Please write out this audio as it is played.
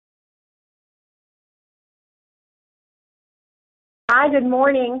Hi, good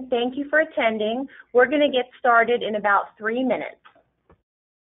morning. Thank you for attending. We're going to get started in about 3 minutes.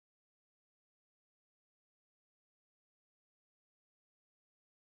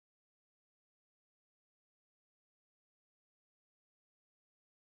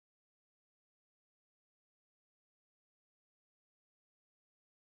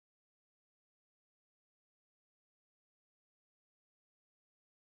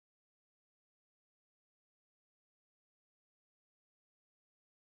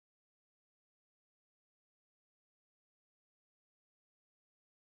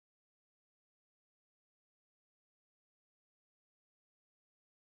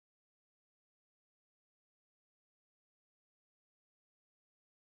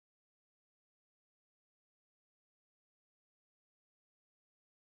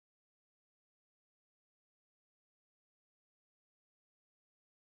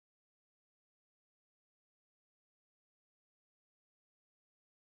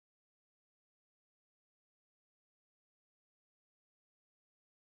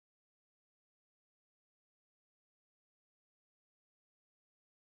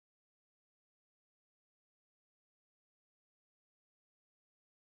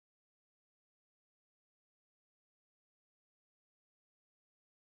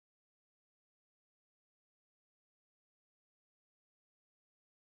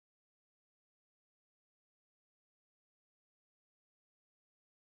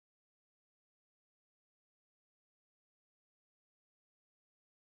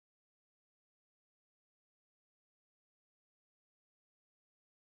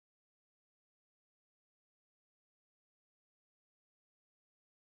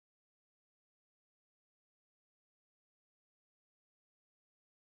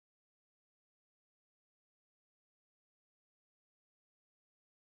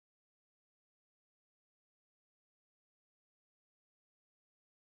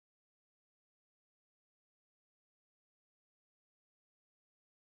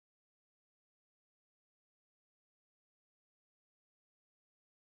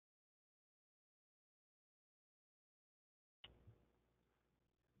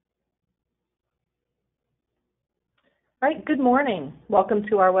 All right, good morning. Welcome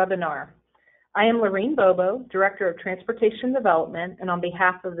to our webinar. I am Lorene Bobo, Director of Transportation Development, and on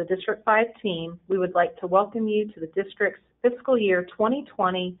behalf of the District 5 team, we would like to welcome you to the District's Fiscal Year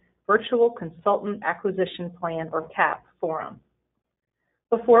 2020 Virtual Consultant Acquisition Plan, or CAP, Forum.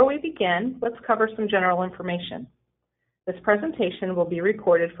 Before we begin, let's cover some general information. This presentation will be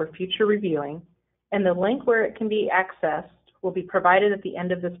recorded for future reviewing, and the link where it can be accessed will be provided at the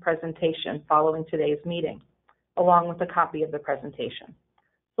end of this presentation following today's meeting, along with a copy of the presentation.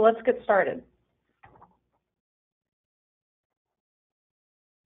 So let's get started.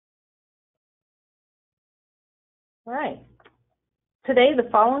 All right. Today, the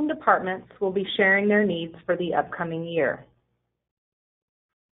following departments will be sharing their needs for the upcoming year.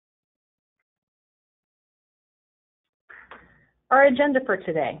 Our agenda for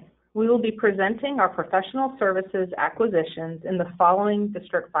today: we will be presenting our professional services acquisitions in the following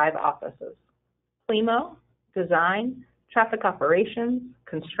District 5 offices: PLEMO, Design, Traffic Operations,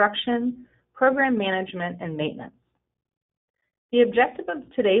 Construction, Program Management, and Maintenance. The objective of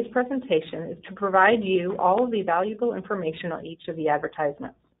today's presentation is to provide you all of the valuable information on each of the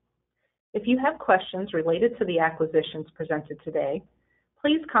advertisements. If you have questions related to the acquisitions presented today,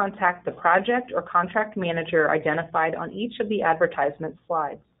 please contact the project or contract manager identified on each of the advertisement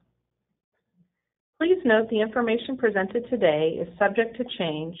slides. Please note the information presented today is subject to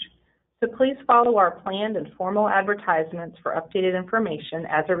change, so please follow our planned and formal advertisements for updated information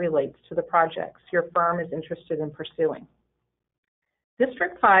as it relates to the projects your firm is interested in pursuing.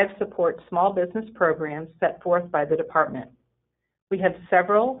 District 5 supports small business programs set forth by the department. We have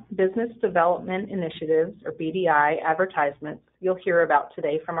several business development initiatives, or BDI, advertisements you'll hear about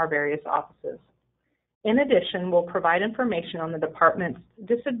today from our various offices. In addition, we'll provide information on the department's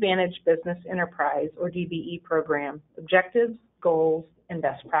Disadvantaged Business Enterprise, or DBE program, objectives, goals, and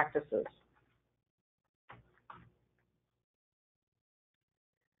best practices.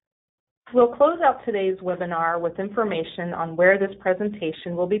 We'll close out today's webinar with information on where this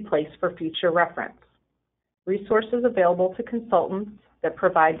presentation will be placed for future reference, resources available to consultants that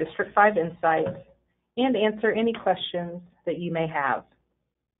provide District 5 insights, and answer any questions that you may have.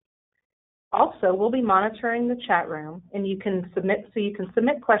 Also, we'll be monitoring the chat room, and you can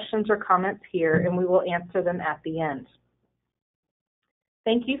submit questions or comments here, and we will answer them at the end.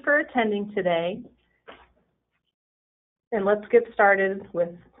 Thank you for attending today. And let's get started with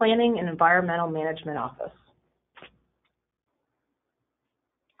Planning and Environmental Management Office.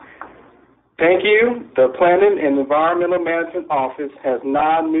 Thank you. The Planning and Environmental Management Office has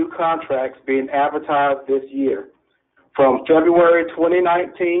 9 new contracts being advertised this year, from February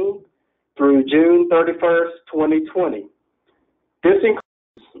 2019 through June 31st, 2020. This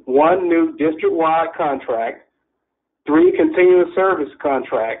includes 1 new district-wide contract, 3 continuous service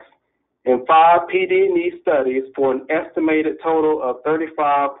contracts, and 5 PD&E studies for an estimated total of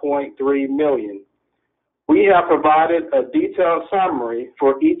 $35.3 million. We have provided a detailed summary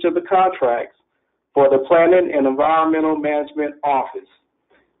for each of the contracts for the Planning and Environmental Management Office.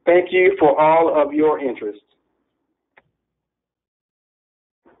 Thank you for all of your interest.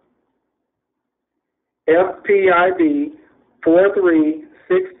 FPID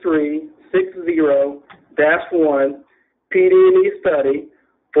 436360-1 PD&E study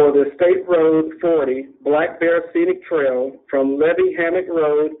for the State Road 40 Black Bear Scenic Trail from Levy Hammock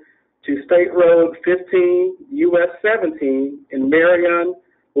Road to State Road 15 US 17 in Marion,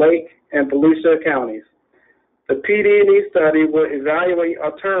 Lake, and Volusia counties. The PD&E study will evaluate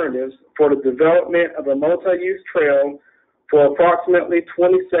alternatives for the development of a multi-use trail for approximately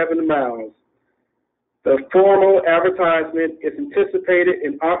 27 miles. The formal advertisement is anticipated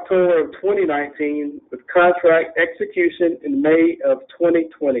in October of 2019 with contract execution in May of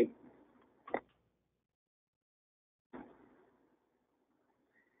 2020.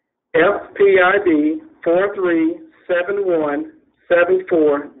 FPID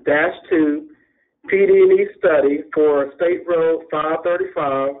 437174-2 PD&E study for State Road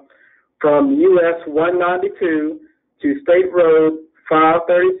 535 from US 192 to State Road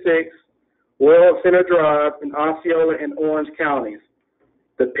 536 World Center Drive in Osceola and Orange counties.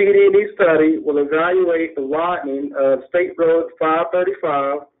 The PD&E study will evaluate the widening of State Road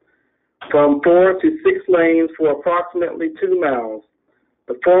 535 from 4 to 6 lanes for approximately 2 miles.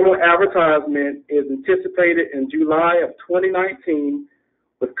 The formal advertisement is anticipated in July of 2019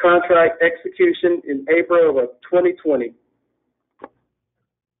 with contract execution in April of 2020.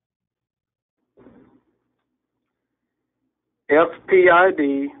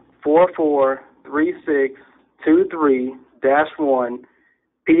 FPID 443623-1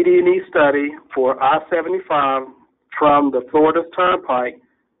 PD&E study for I-75 from the Florida Turnpike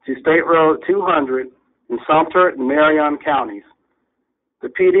to State Road 200 in Sumter and Marion counties. The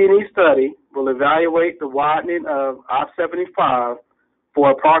PD&E study will evaluate the widening of I-75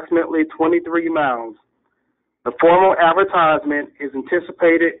 for approximately 23 miles. The formal advertisement is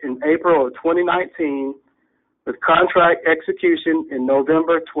anticipated in April of 2019 with contract execution in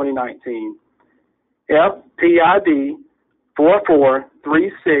November 2019. FPID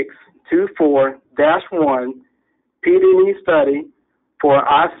 443624-1 PD&E study for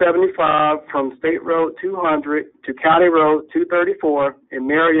I-75 from State Road 200 to County Road 234 in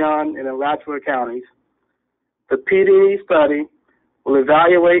Marion and Alachua counties. The PD&E study will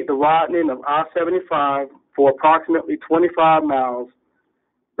evaluate the widening of I-75 for approximately 25 miles.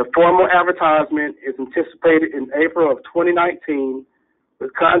 The formal advertisement is anticipated in April of 2019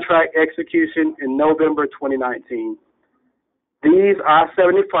 with contract execution in November 2019. These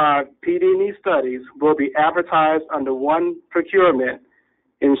I-75 PD&E studies will be advertised under one procurement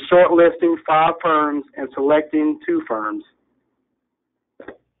in shortlisting 5 firms and selecting 2 firms.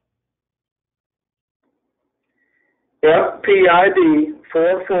 FPID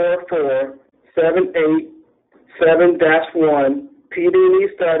 444787-1 PD&E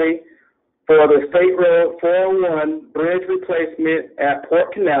study for the State Road 401 bridge replacement at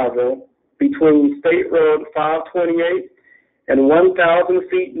Port Canalville between State Road 528 and 1,000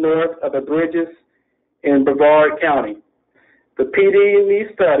 feet north of the bridges in Brevard County. The PD&E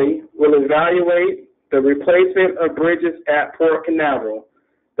study will evaluate the replacement of bridges at Port Canalville.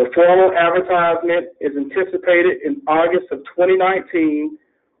 The formal advertisement is anticipated in August of 2019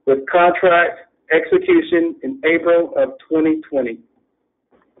 with contract execution in April of 2020.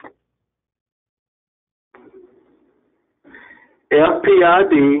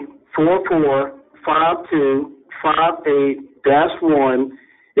 FPID 445258-1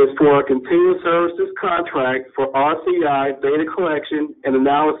 is for a continuous services contract for RCI data collection and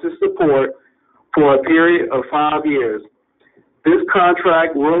analysis support for a period of 5 years. This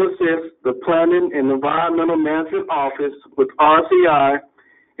contract will assist the Planning and Environmental Management Office with RCI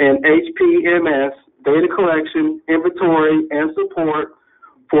and HPMS data collection, inventory, and support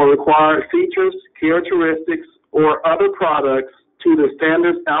for required features, characteristics, or other products to the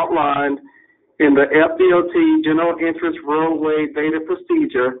standards outlined in the FDOT General Interest Roadway Data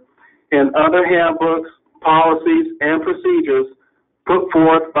Procedure and other handbooks, policies, and procedures put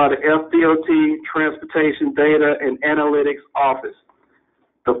forth by the FDOT Transportation Data and Analytics Office.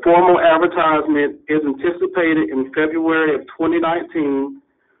 The formal advertisement is anticipated in February of 2019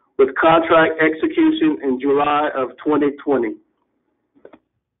 with contract execution in July of 2020.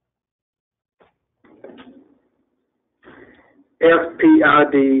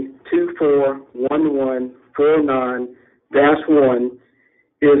 FPID 241149-1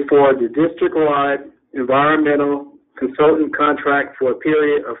 is for the district-wide environmental consultant contract for a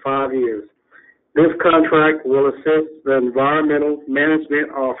period of 5 years. This contract will assist the Environmental Management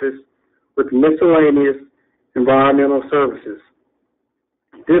Office with miscellaneous environmental services.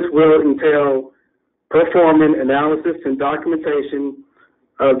 This will entail performing analysis and documentation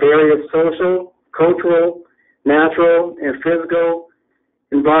of various social, cultural, natural, and physical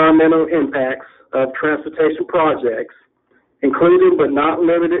environmental impacts of transportation projects, including but not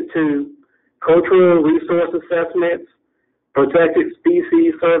limited to cultural resource assessments, protected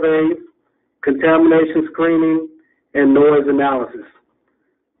species surveys, contamination screening, and noise analysis.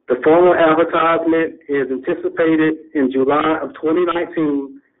 The formal advertisement is anticipated in July of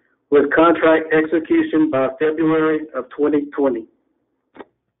 2019 with contract execution by February of 2020.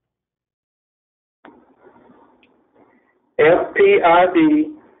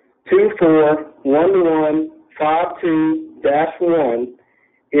 FPID 241152-1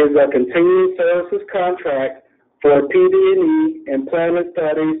 is a continuing services contract for PD&E and planning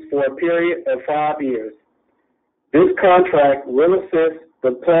studies for a period of 5 years. This contract will assist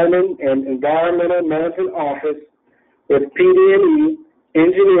the Planning and Environmental Management Office with PD&E,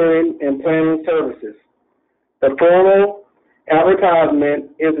 engineering, and planning services. The formal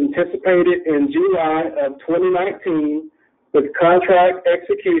advertisement is anticipated in July of 2019 with contract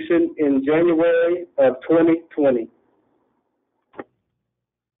execution in January of 2020.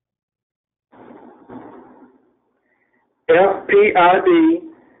 FPID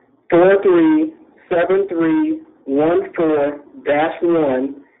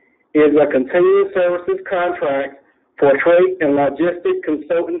 437314-1 is a continuing services contract for freight and logistic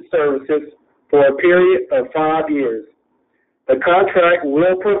consultant services for a period of 5 years. The contract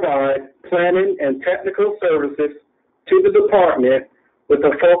will provide planning and technical services to the department with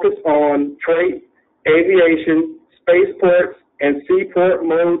a focus on freight, aviation, spaceports, and seaport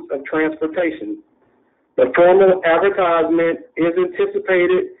modes of transportation. The formal advertisement is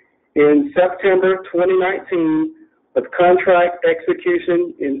anticipated in September 2019 with contract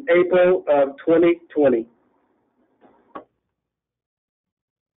execution in April of 2020.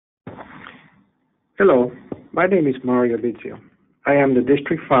 Hello, my name is Mario Vizio. I am the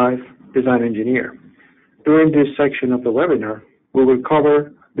District 5 Design Engineer. During this section of the webinar, we will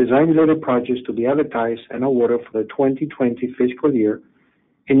cover design-related projects to be advertised and awarded for the 2020 fiscal year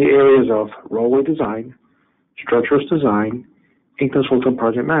in the areas of roadway design, structures design, and consultant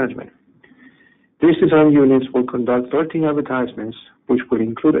project management. These design units will conduct 13 advertisements, which will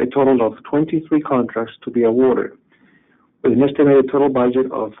include a total of 23 contracts to be awarded, with an estimated total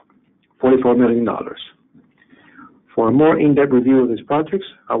budget of $44 million. For a more in-depth review of these projects,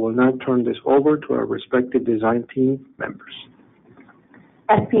 I will now turn this over to our respective design team members.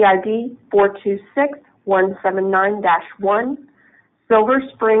 FPID 426179-1, Silver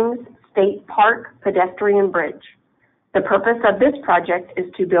Springs State Park Pedestrian Bridge. The purpose of this project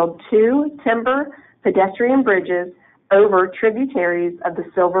is to build 2 timber pedestrian bridges over tributaries of the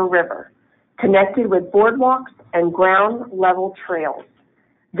Silver River, connected with boardwalks and ground-level trails.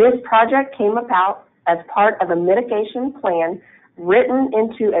 This project came about as part of a mitigation plan written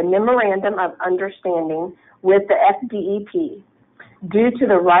into a memorandum of understanding with the FDEP due to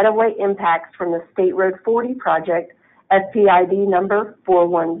the right-of-way impacts from the State Road 40 project, FPID number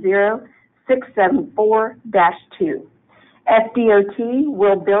 410674-2. FDOT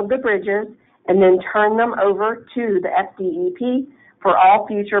will build the bridges and then turn them over to the FDEP for all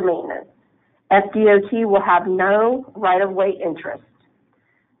future maintenance. FDOT will have no right-of-way interest.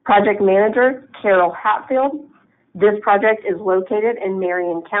 Project Manager, Carol Hatfield. This project is located in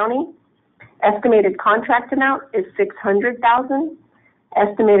Marion County. Estimated contract amount is $600,000.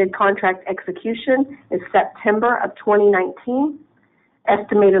 Estimated contract execution is September of 2019.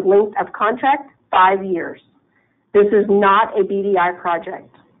 Estimated length of contract, 5 years. This is not a BDI project.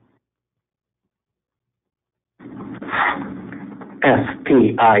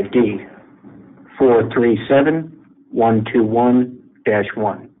 FPID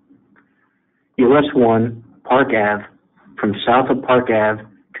 437121-1. US 1 Park Ave from south of Park Ave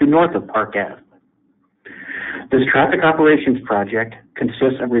to north of Park Ave. This traffic operations project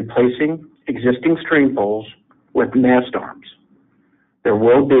consists of replacing existing string poles with mast arms. There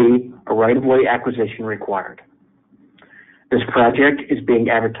will be a right-of-way acquisition required. This project is being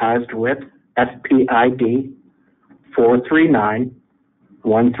advertised with FPID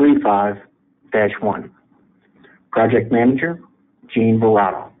 439135-1. Project Manager, Gene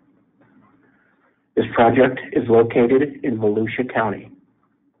Barato. This project is located in Volusia County.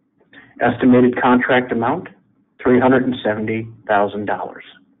 Estimated contract amount, $370,000.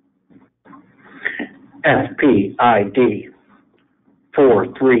 FPID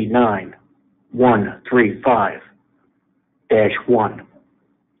 439135-1.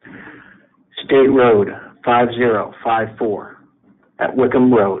 State Road 5054 at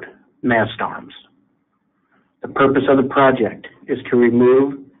Wickham Road, Mast Arms. The purpose of the project is to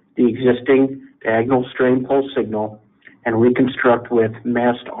remove the existing diagonal strain pole signal and reconstruct with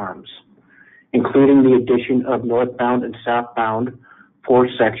mast arms, including the addition of northbound and southbound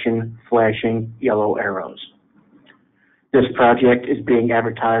 4-section flashing yellow arrows. This project is being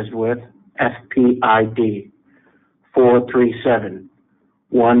advertised with FPID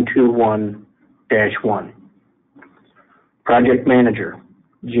 437121-1. Project Manager,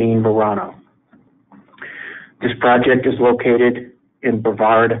 Gene Verano. This project is located in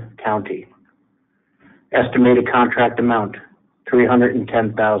Brevard County. Estimated contract amount,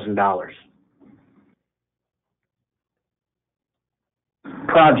 $310,000.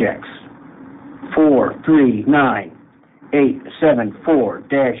 Projects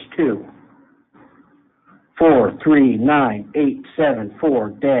 439874-2,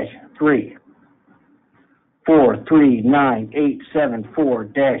 439874-3,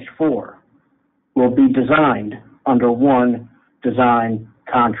 439-874-4 will be designed under one design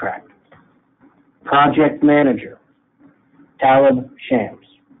contract. Project Manager, Talib Shams.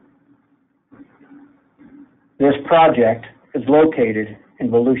 This project is located in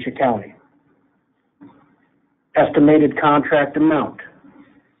Volusia County. Estimated contract amount,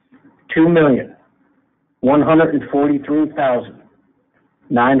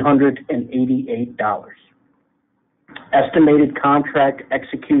 $2,143,988. Estimated contract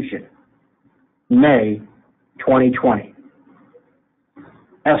execution, May 2020.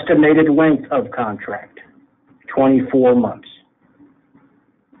 Estimated length of contract, 24 months.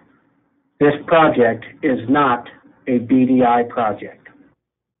 This project is not a BDI project.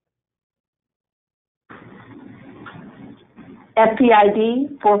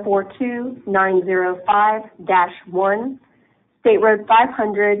 FPID 442905-1, State Road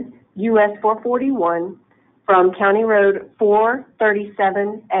 500, US 441, from County Road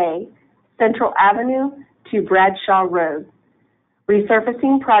 437A, Central Avenue to Bradshaw Road.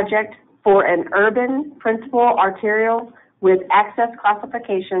 Resurfacing project for an urban principal arterial with access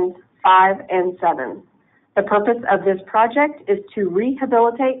classifications 5 and 7. The purpose of this project is to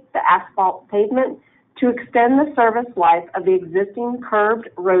rehabilitate the asphalt pavement to extend the service life of the existing curved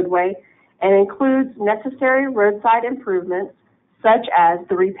roadway and includes necessary roadside improvements such as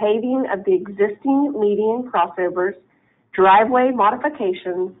the repaving of the existing median crossovers, driveway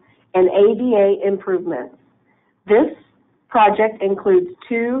modifications, and ADA improvements. This project includes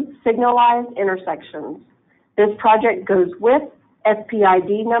 2 signalized intersections. This project goes with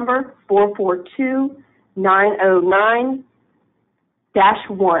SPID number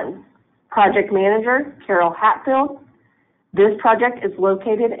 442909-1. Project Manager, Carol Hatfield. This project is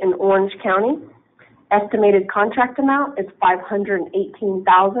located in Orange County. Estimated contract amount is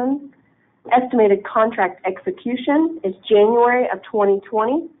 $518,000. Estimated contract execution is January of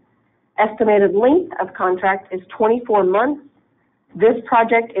 2020. Estimated length of contract is 24 months. This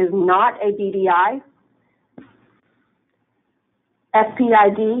project is not a BDI.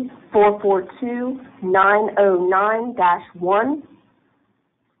 SPID 442909-1,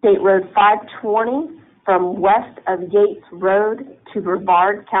 State Road 520 from west of Yates Road to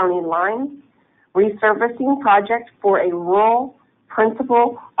Brevard County line. Resurfacing project for a rural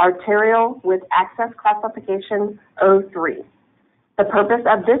principal arterial with access classification 03. The purpose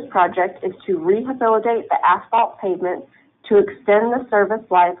of this project is to rehabilitate the asphalt pavement to extend the service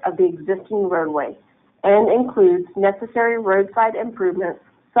life of the existing roadway and includes necessary roadside improvements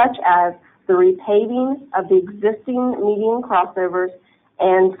such as the repaving of the existing median crossovers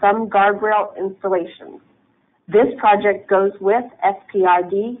and some guardrail installations. This project goes with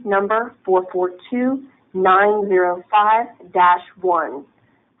SPID number 442905-1.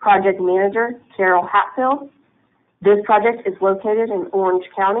 Project Manager, Carol Hatfield. This project is located in Orange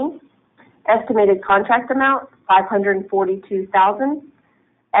County. Estimated contract amount, $542,000.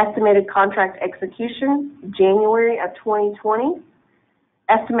 Estimated contract execution, January of 2020.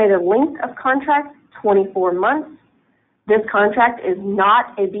 Estimated length of contract, 24 months. This contract is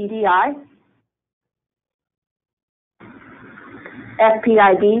not a BDI.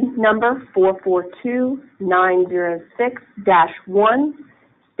 FPID number 442906-1,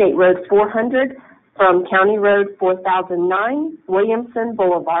 State Road 400 from County Road 4009, Williamson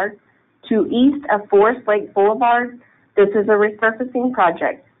Boulevard to east of Forest Lake Boulevard. This is a resurfacing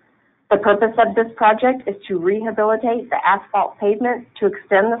project. The purpose of this project is to rehabilitate the asphalt pavement to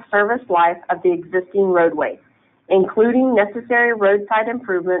extend the service life of the existing roadway, including necessary roadside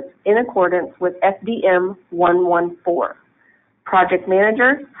improvements in accordance with FDM 114. Project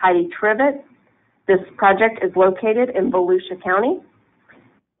Manager, Heidi Trivett. This project is located in Volusia County.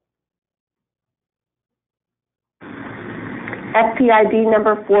 FPID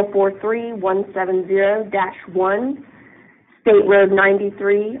number 443170-1, State Road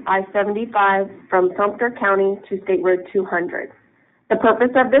 93, I-75 from Sumter County to State Road 200. The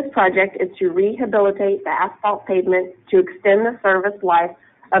purpose of this project is to rehabilitate the asphalt pavement to extend the service life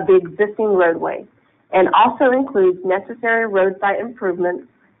of the existing roadway, and also includes necessary roadside improvements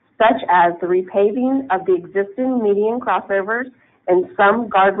such as the repaving of the existing median crossovers and some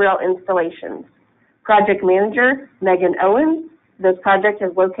guardrail installations. Project Manager, Megan Owens. This project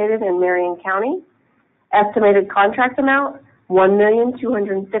is located in Marion County. Estimated contract amount,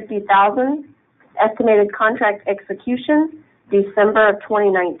 $1,250,000. Estimated contract execution, December of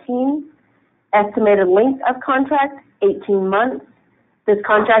 2019. Estimated length of contract, 18 months. This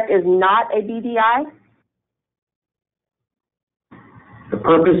contract is not a BDI. The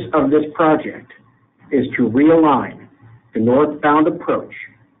purpose of this project is to realign the northbound approach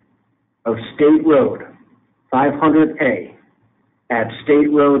of State Road 500A at State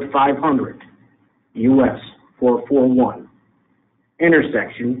Road 500, US 441,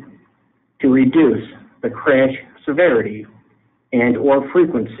 intersection to reduce the crash severity and or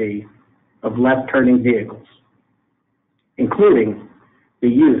frequency of left-turning vehicles, including the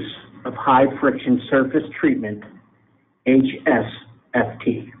use of high-friction surface treatment,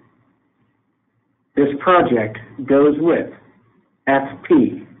 HSFT. This project goes with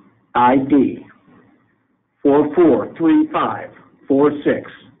FPID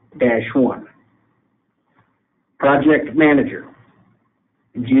 443546-1. Project Manager,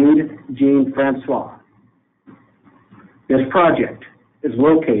 Jude Jean Francois. This project is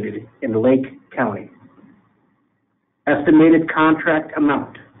located in Lake County. Estimated contract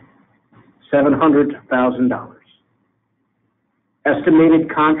amount, $700,000. Estimated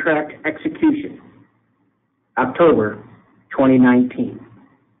contract execution, October 2019.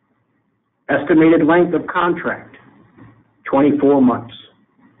 Estimated length of contract, 24 months.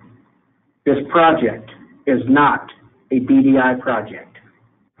 This project is not a BDI project.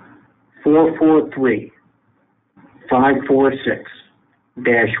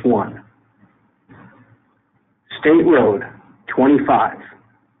 443546-1. State Road 25,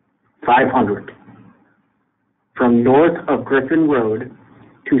 500. From north of Griffin Road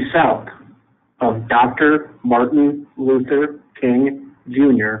to south of Dr. Martin Luther King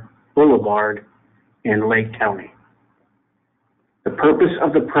Jr. Boulevard in Lake County. The purpose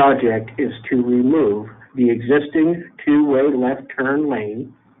of the project is to remove the existing two-way left turn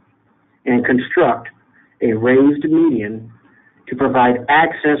lane and construct a raised median to provide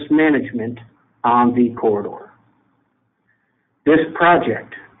access management on the corridor. This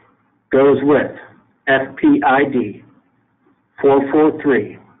project goes with FPID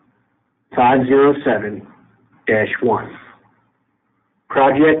 443507-1.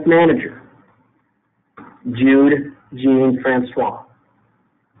 Project Manager, Jude Jean Francois.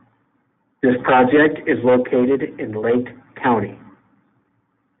 This project is located in Lake County.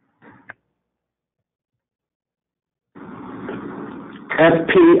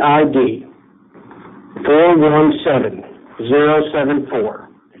 FPID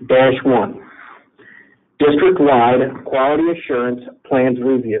 417074-1. District-wide Quality Assurance Plans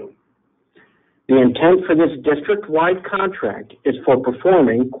Review. The intent for this district-wide contract is for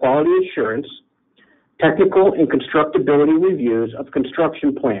performing quality assurance, technical and constructability reviews of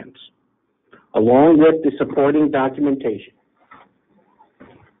construction plans, along with the supporting documentation.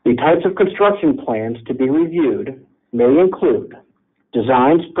 The types of construction plans to be reviewed may include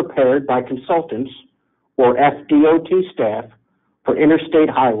designs prepared by consultants or FDOT staff for interstate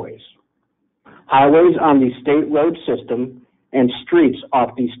highways, highways on the state road system, and streets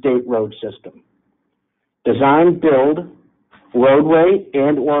off the state road system. Design, build, roadway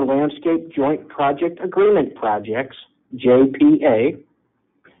and or landscape joint project agreement projects, JPA,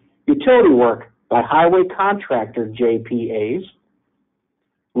 utility work by highway contractor JPAs,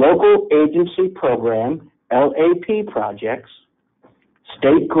 local agency program, LAP projects,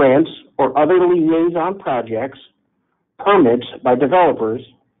 state grants or other liaison projects, permits by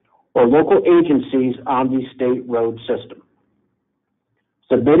developers or local agencies on the state road system.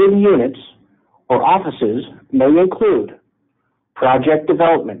 Submitted units or offices may include project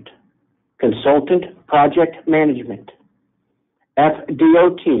development, consultant project management,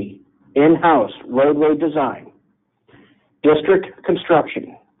 FDOT in-house roadway design, district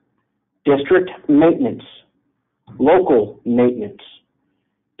construction, district maintenance, local maintenance,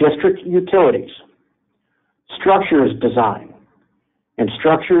 district utilities, structures design, and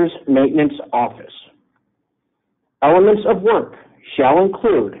structures maintenance office. Elements of work shall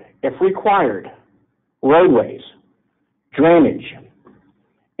include, if required, roadways, drainage,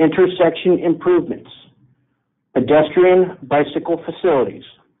 intersection improvements, pedestrian bicycle facilities,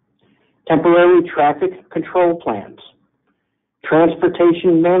 temporary traffic control plans,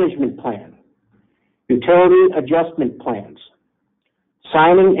 transportation management plan, utility adjustment plans,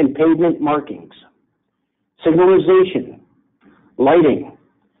 signing and pavement markings, signalization, lighting,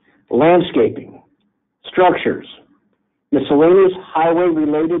 landscaping, structures, miscellaneous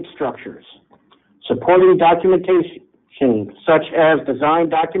highway-related structures, supporting documentation such as design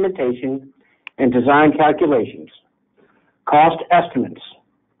documentation and design calculations, cost estimates,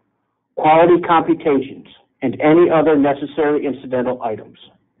 quality computations, and any other necessary incidental items.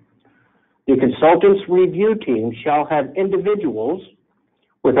 The consultant's review team shall have individuals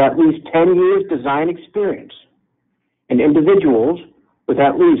with at least 10 years design experience and individuals with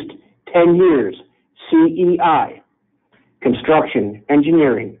at least 10 years CEI, construction,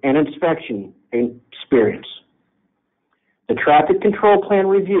 engineering, and inspection experience. The traffic control plan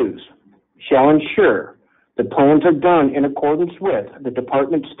reviews shall ensure the plans are done in accordance with the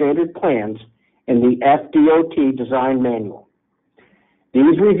department's standard plans in the FDOT design manual.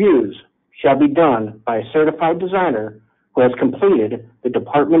 These reviews shall be done by a certified designer who has completed the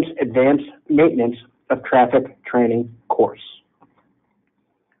department's advanced maintenance of traffic training course.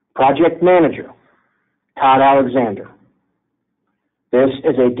 Project manager, Todd Alexander. This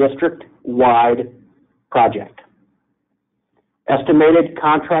is a district-wide project. Estimated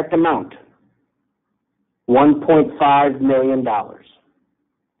contract amount, $1.5 million.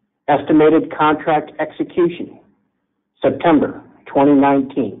 Estimated contract execution, September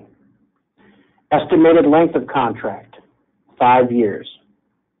 2019. Estimated length of contract, 5 years.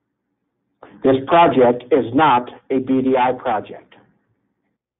 This project is not a BDI project.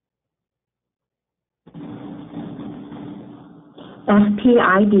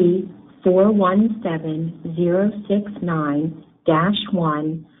 FPID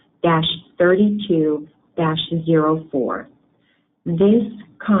 417069-1-32-04. This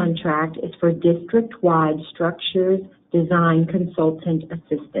contract is for district-wide structures design consultant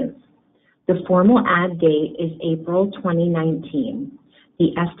assistance. The formal add date is April 2019.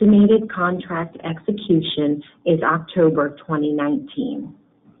 The estimated contract execution is October 2019.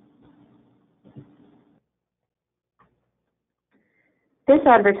 This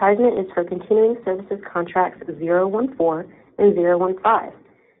advertisement is for continuing services contracts 014 and 015.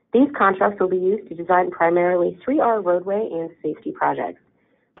 These contracts will be used to design primarily 3R roadway and safety projects.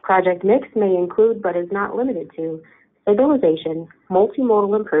 Project mix may include, but is not limited to, signalization,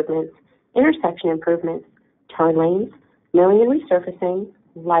 multimodal improvements, intersection improvements, turn lanes, milling and resurfacing,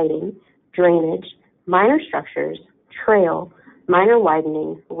 lighting, drainage, minor structures, trail, minor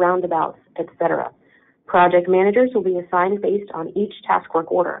widening, roundabouts, etc. Project managers will be assigned based on each task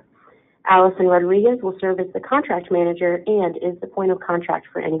work order. Allison Rodriguez will serve as the contract manager and is the point of contact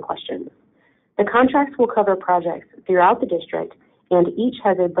for any questions. The contracts will cover projects throughout the district, and each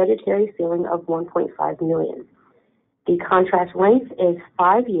has a budgetary ceiling of $1.5 million. The contract length is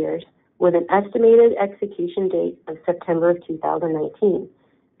 5 years with an estimated execution date of September of 2019.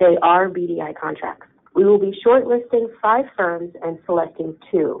 They are BDI contracts. We will be shortlisting 5 firms and selecting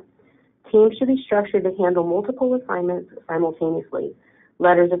 2. Teams should be structured to handle multiple assignments simultaneously.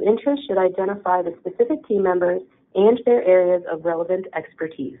 Letters of interest should identify the specific team members and their areas of relevant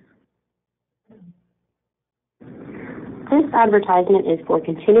expertise. This advertisement is for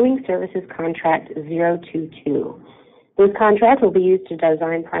Continuing Services Contract 022. This contract will be used to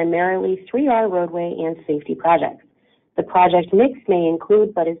design primarily 3R roadway and safety projects. The project mix may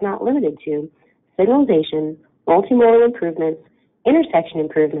include, but is not limited to, signalization, multimodal improvements, intersection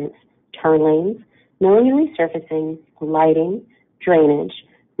improvements, turn lanes, milling and resurfacing, lighting, drainage,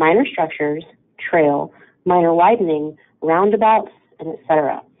 minor structures, trail, minor widening, roundabouts, and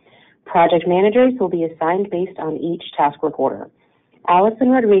etc. Project managers will be assigned based on each task work order. Allison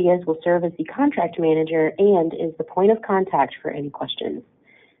Rodriguez will serve as the contract manager and is the point of contact for any questions.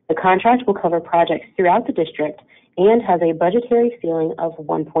 The contract will cover projects throughout the district and has a budgetary ceiling of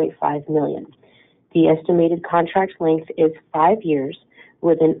 $1.5 million. The estimated contract length is 5 years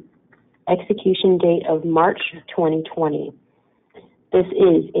with an execution date of March 2020. This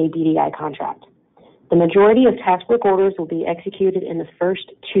is a BDI contract. The majority of task work orders will be executed in the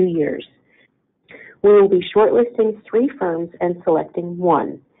first 2 years. We will be shortlisting 3 firms and selecting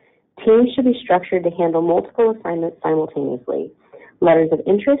 1. Teams should be structured to handle multiple assignments simultaneously. Letters of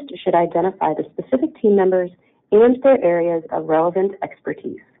interest should identify the specific team members and their areas of relevant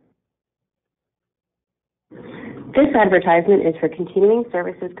expertise. This advertisement is for continuing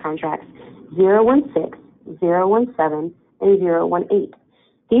services contracts 016, 017, and 018.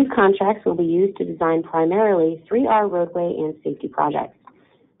 These contracts will be used to design primarily 3R roadway and safety projects.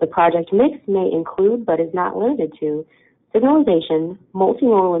 The project mix may include, but is not limited to, signalization,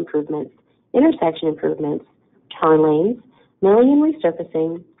 multimodal improvements, intersection improvements, turn lanes, milling and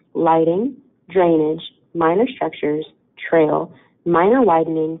resurfacing, lighting, drainage, minor structures, trail, minor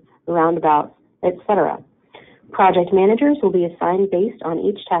widening, roundabouts, etc. Project managers will be assigned based on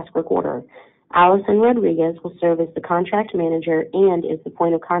each task work order. Allison Rodriguez will serve as the contract manager and is the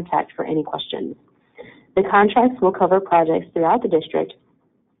point of contact for any questions. The contracts will cover projects throughout the district,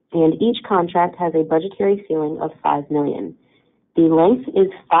 and each contract has a budgetary ceiling of $5 million. The length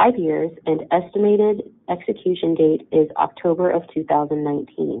is 5 years, and estimated execution date is October of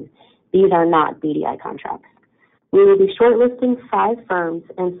 2019. These are not BDI contracts. We will be shortlisting 5 firms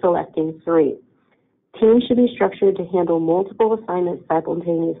and selecting 3. Teams should be structured to handle multiple assignments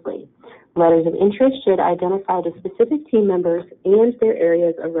simultaneously. Letters of interest should identify the specific team members and their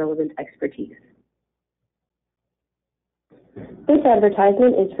areas of relevant expertise. This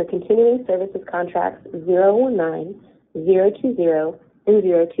advertisement is for continuing services contracts 019, 020, and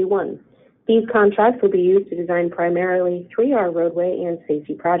 021. These contracts will be used to design primarily 3R roadway and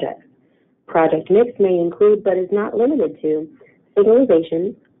safety projects. Project mix may include, but is not limited to,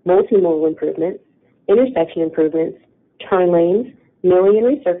 signalization, multimodal improvements, intersection improvements, turn lanes, milling and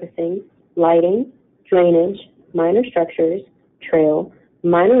resurfacing, lighting, drainage, minor structures, trail,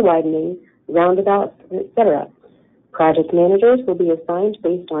 minor widening, roundabouts, etc. Project managers will be assigned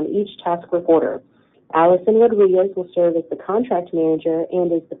based on each task work order. Allison Rodriguez will serve as the contract manager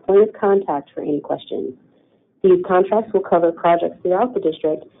and is the point of contact for any questions. These contracts will cover projects throughout the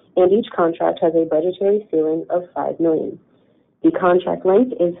district, and each contract has a budgetary ceiling of $5 million. The contract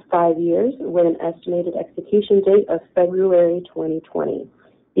length is 5 years with an estimated execution date of February 2020.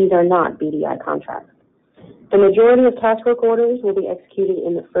 These are not BDI contracts. The majority of task work orders will be executed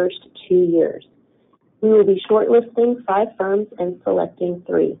in the first 2 years. We will be shortlisting 5 firms and selecting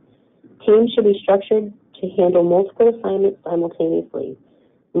 3. Teams should be structured to handle multiple assignments simultaneously.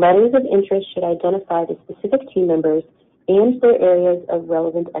 Letters of interest should identify the specific team members and their areas of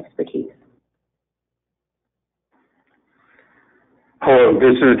relevant expertise. Hello,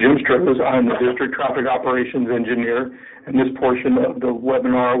 this is Jim Strauss. I'm the District Traffic Operations Engineer, and this portion of the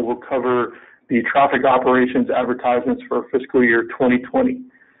webinar will cover the traffic operations advertisements for fiscal year 2020.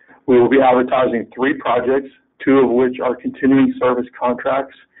 We will be advertising 3 projects, 2 of which are continuing service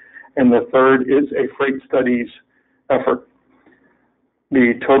contracts, and the third is a freight studies effort.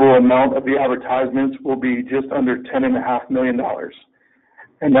 The total amount of the advertisements will be just under $10.5 million.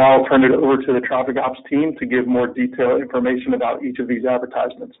 And now I'll turn it over to the traffic ops team to give more detailed information about each of these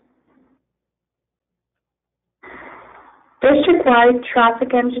advertisements. District-wide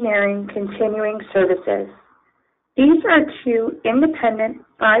traffic engineering continuing services. These are 2 independent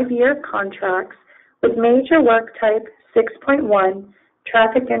 5-year contracts with major work type 6.1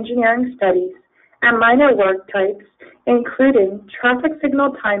 traffic engineering studies and minor work types including traffic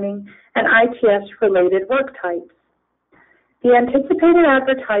signal timing and ITS-related work types. The anticipated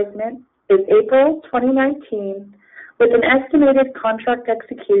advertisement is April 2019 with an estimated contract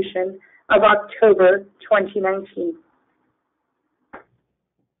execution of October 2019.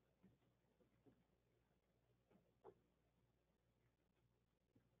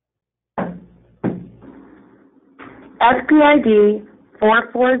 SPID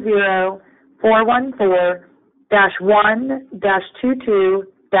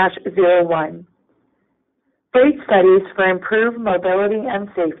 440-414-1-22-01. Freight studies for improved mobility and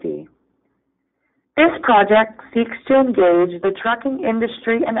safety. This project seeks to engage the trucking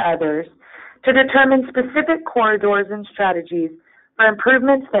industry and others to determine specific corridors and strategies for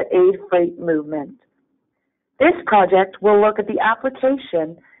improvements that aid freight movement. This project will look at the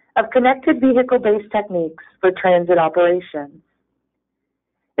application of connected vehicle-based techniques for transit operations.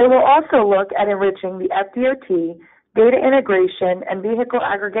 It will also look at enriching the FDOT data integration and vehicle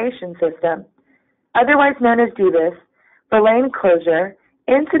aggregation system, otherwise known as DVIS, for lane closure,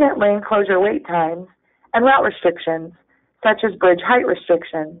 incident lane closure wait times, and route restrictions, such as bridge height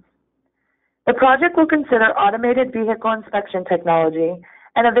restrictions. The project will consider automated vehicle inspection technology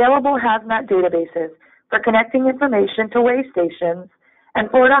and available hazmat databases for connecting information to weigh stations and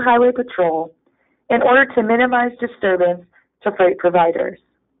Florida Highway Patrol in order to minimize disturbance to freight providers.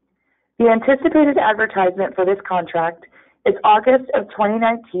 The anticipated advertisement for this contract is August of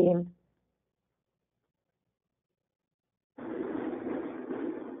 2019.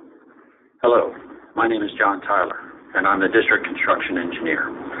 Hello, my name is John Tyler, and I'm the District Construction Engineer.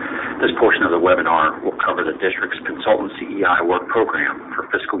 This portion of the webinar will cover the District's Consultant CEI Work Program for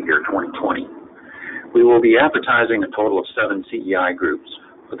fiscal year 2020. We will be advertising a total of 7 CEI groups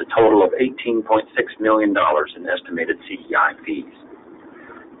with a total of $18.6 million in estimated CEI fees.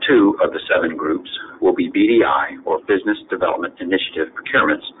 2 of the 7 groups will be BDI, or Business Development Initiative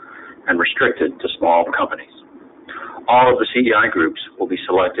procurements, and restricted to small companies. All of the CEI groups will be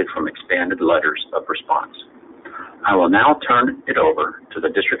selected from expanded letters of response. I will now turn it over to the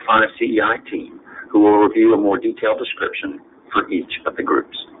District 5 CEI team, who will review a more detailed description for each of the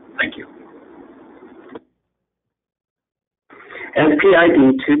groups. Thank you.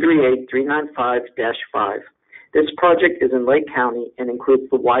 SPID 238395-5. This project is in Lake County and includes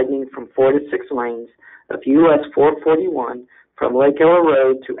the widening from 4 to 6 lanes of US 441 from Lake Ella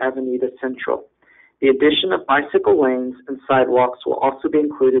Road to Avenida Central. The addition of bicycle lanes and sidewalks will also be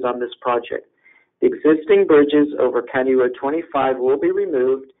included on this project. The existing bridges over County Road 25 will be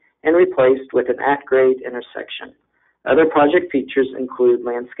removed and replaced with an at-grade intersection. Other project features include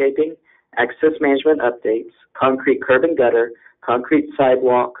landscaping, access management updates, concrete curb and gutter, concrete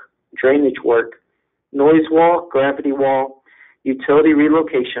sidewalk, drainage work, noise wall, gravity wall, utility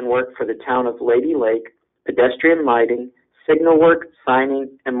relocation work for the town of Lady Lake, pedestrian lighting, signal work,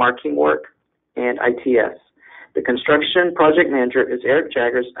 signing, and marking work, and ITS. The construction project manager is Eric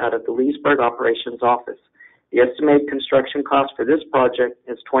Jaggers out of the Leesburg Operations Office. The estimated construction cost for this project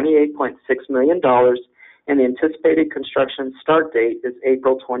is $28.6 million, and the anticipated construction start date is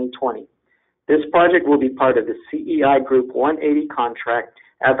April 2020. This project will be part of the CEI Group 180 contract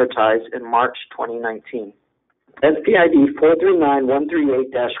advertised in March 2019. SPID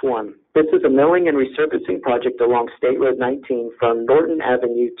 439138-1. This is a milling and resurfacing project along State Road 19 from Norton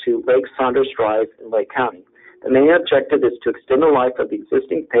Avenue to Lake Saunders Drive in Lake County. The main objective is to extend the life of the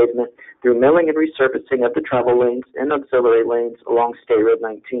existing pavement through milling and resurfacing of the travel lanes and auxiliary lanes along State Road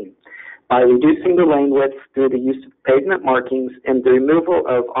 19. By reducing the lane width through the use of pavement markings and the removal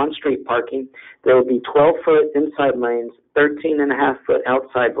of on-street parking, there will be 12-foot inside lanes, 13.5-foot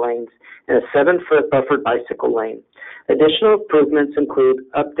outside lanes, and a 7-foot buffered bicycle lane. Additional improvements include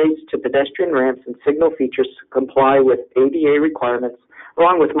updates to pedestrian ramps and signal features to comply with ADA requirements,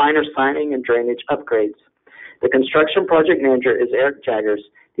 along with minor signing and drainage upgrades. The construction project manager is Eric Jaggers.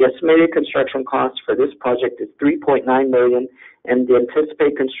 The estimated construction cost for this project is $3.9 million, and the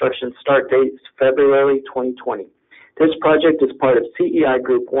anticipated construction start date is February 2020. This project is part of CEI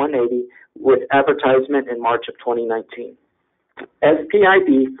Group 180 with advertisement in March of 2019.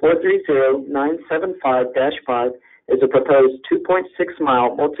 SPID 430975-5 is a proposed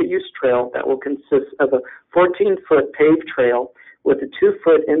 2.6-mile multi-use trail that will consist of a 14-foot paved trail with a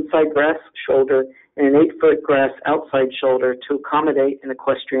 2-foot inside grass shoulder and an 8-foot grass outside shoulder to accommodate an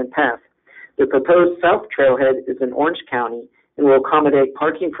equestrian path. The proposed south trailhead is in Orange County and will accommodate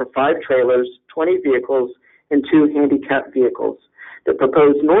parking for 5 trailers, 20 vehicles, and 2 handicapped vehicles. The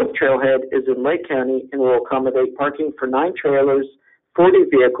proposed north trailhead is in Lake County and will accommodate parking for 9 trailers, 40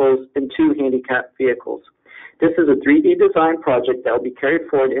 vehicles, and 2 handicapped vehicles. This is a 3D design project that will be carried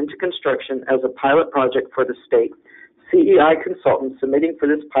forward into construction as a pilot project for the state. CEI consultants submitting for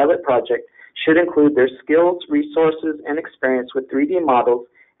this pilot project should include their skills, resources, and experience with 3D models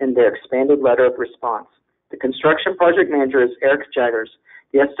in their expanded letter of response. The construction project manager is Eric Jaggers.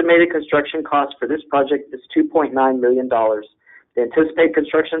 The estimated construction cost for this project is $2.9 million. The anticipated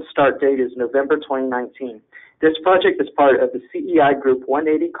construction start date is November 2019. This project is part of the CEI Group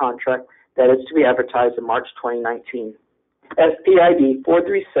 180 contract that is to be advertised in March 2019. SPID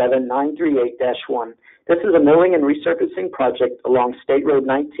 437938-1. This is a milling and resurfacing project along State Road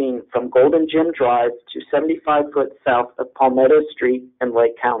 19 from Golden Gym Drive to 75-foot south of Palmetto Street in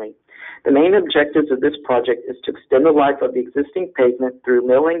Lake County. The main objectives of this project is to extend the life of the existing pavement through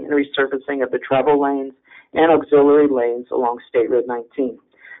milling and resurfacing of the travel lanes and auxiliary lanes along State Road 19.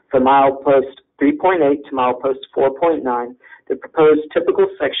 From milepost 3.8 to milepost 4.9, the proposed typical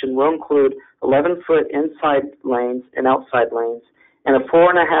section will include 11-foot inside lanes and outside lanes and a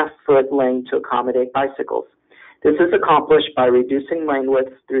 4.5-foot lane to accommodate bicycles. This is accomplished by reducing lane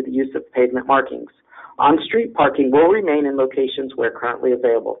width through the use of pavement markings. On-street parking will remain in locations where currently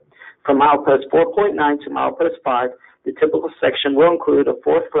available. From milepost 4.9 to milepost 5, the typical section will include a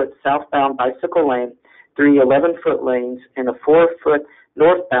 4-foot southbound bicycle lane, 3 11-foot lanes, and a 4-foot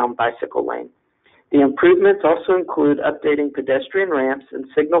northbound bicycle lane. The improvements also include updating pedestrian ramps and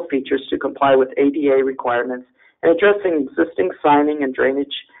signal features to comply with ADA requirements and addressing existing signing and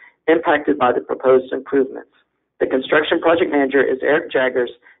drainage impacted by the proposed improvements. The construction project manager is Eric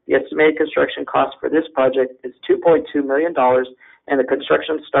Jaggers. The estimated construction cost for this project is $2.2 million, and the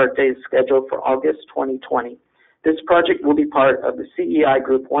construction start date is scheduled for August 2020. This project will be part of the CEI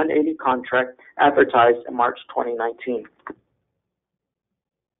Group 180 contract advertised in March 2019.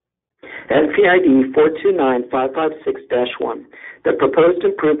 FPID 429556-1. The proposed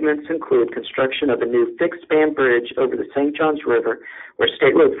improvements include construction of a new fixed-span bridge over the St. Johns River, where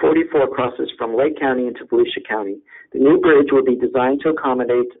State Road 44 crosses from Lake County into Volusia County. The new bridge will be designed to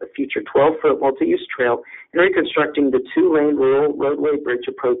accommodate a future 12-foot multi-use trail and reconstructing the two-lane rural roadway bridge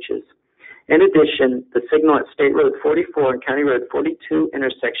approaches. In addition, the signal at State Road 44 and County Road 42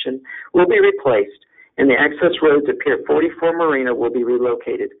 intersection will be replaced, and the access roads at Pier 44 Marina will be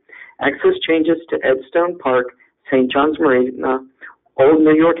relocated. Access changes to Edstone Park, St. John's Marina, Old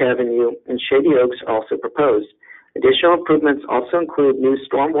New York Avenue, and Shady Oaks are also proposed. Additional improvements also include new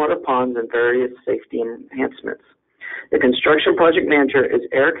stormwater ponds and various safety enhancements. The construction project manager is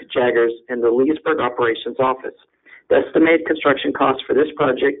Eric Jaggers in the Leesburg Operations Office. The estimated construction cost for this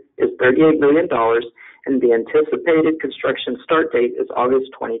project is $38 million, and the anticipated construction start date is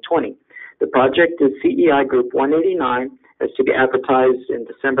August 2020. The project is CEI Group 189, is to be advertised in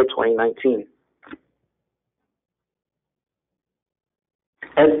December 2019.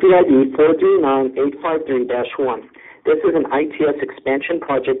 SDID 439853-1. This is an ITS expansion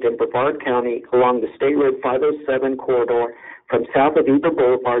project in Brevard County along the State Road 507 corridor from south of Eber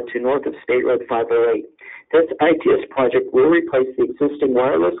Boulevard to north of State Road 508. This ITS project will replace the existing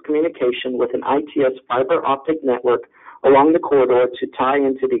wireless communication with an ITS fiber optic network along the corridor to tie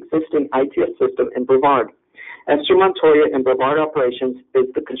into the existing ITS system in Brevard. Esther Montoya in Brevard Operations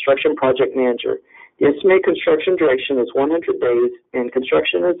is the construction project manager. The estimated construction duration is 100 days, and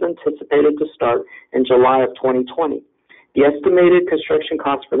construction is anticipated to start in July of 2020. The estimated construction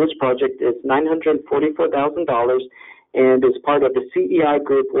cost for this project is $944,000 and is part of the CEI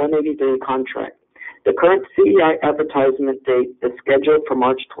Group 183 contract. The current CEI advertisement date is scheduled for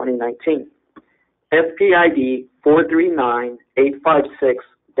March 2019. FPID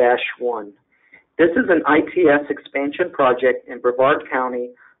 439856-1. This is an ITS expansion project in Brevard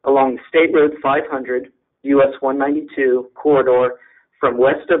County along State Road 500, US 192 corridor from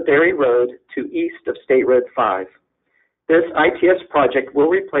west of Berry Road to east of State Road 5. This ITS project will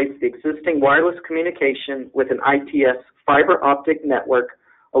replace the existing wireless communication with an ITS fiber optic network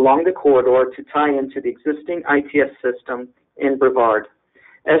along the corridor to tie into the existing ITS system in Brevard.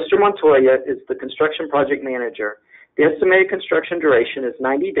 Esther Montoya is the construction project manager. The estimated construction duration is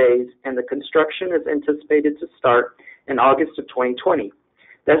 90 days, and the construction is anticipated to start in August of 2020.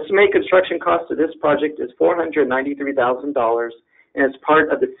 The estimated construction cost of this project is $493,000 and is part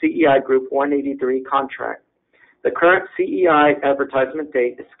of the CEI Group 183 contract. The current CEI advertisement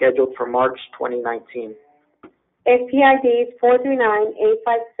date is scheduled for March 2019. FPID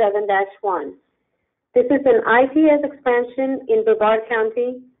 439857-1. This is an ITS expansion in Brevard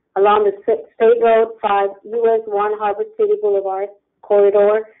County along the State Road 5 US 1 Harbor City Boulevard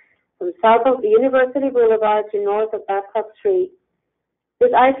corridor from south of University Boulevard to north of Babcock Street.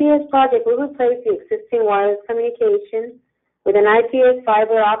 This ITS project will replace the existing wireless communication with an ITS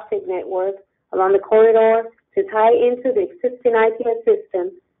fiber optic network along the corridor to tie into the existing ITS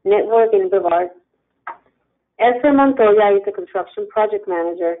system network in Brevard. Esther Montoya is the construction project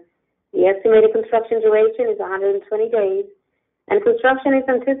manager. The estimated construction duration is 120 days, and construction is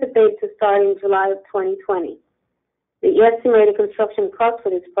anticipated to start in July of 2020. The estimated construction cost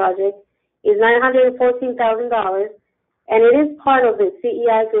for this project is $914,000, and it is part of the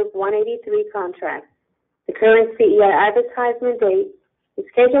CEI Group 183 contract. The current CEI advertisement date is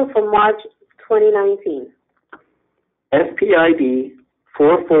scheduled for March 2019. FPID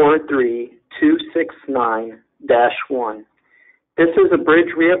 443269-1. This is a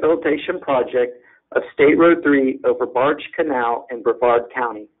bridge rehabilitation project of State Road 3 over Barge Canal in Brevard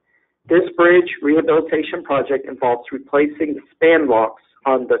County. This bridge rehabilitation project involves replacing the span locks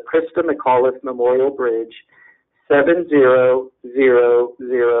on the Krista McAuliffe Memorial Bridge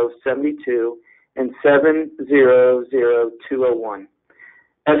 700072 and 700201.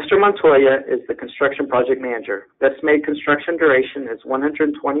 Esther Montoya is the construction project manager. The estimated construction duration is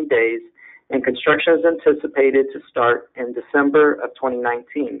 120 days, and construction is anticipated to start in December of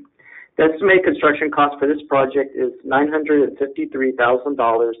 2019. The estimated construction cost for this project is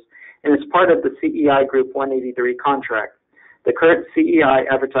 $953,000 and is part of the CEI Group 183 contract. The current CEI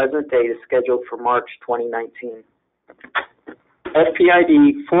advertisement date is scheduled for March 2019.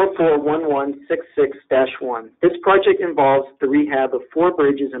 FPID 441166-1. This project involves the rehab of 4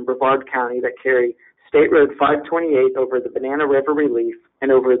 bridges in Brevard County that carry State Road 528 over the Banana River Relief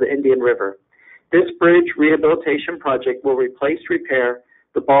and over the Indian River. This bridge rehabilitation project will replace, repair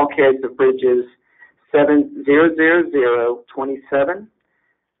the bulkheads of bridges 7000227,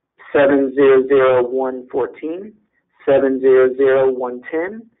 7000114,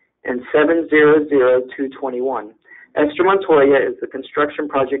 7000110, and 7000221. Esther Montoya is the construction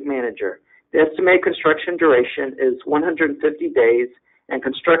project manager. The estimated construction duration is 150 days, and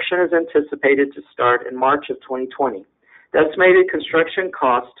construction is anticipated to start in March of 2020. The estimated construction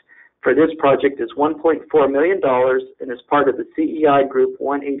cost for this project is $1.4 million and is part of the CEI Group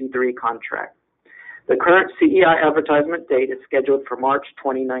 183 contract. The current CEI advertisement date is scheduled for March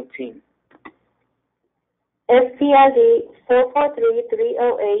 2019. SPID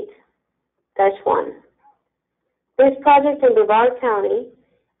 443308-1. This project in Brevard County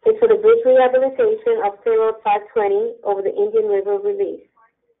is for the bridge rehabilitation of State Road 520 over the Indian River Relief.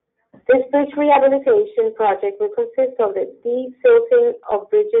 This bridge rehabilitation project will consist of the desilting of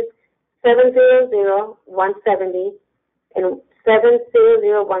bridges 700-170 and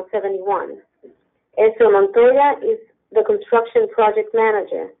 700-171. Esther Montoya is the construction project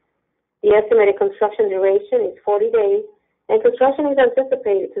manager. The estimated construction duration is 40 days, and construction is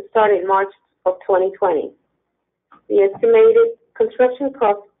anticipated to start in March of 2020. The estimated construction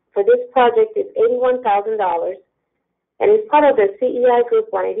cost for this project is $81,000 and is part of the CEI Group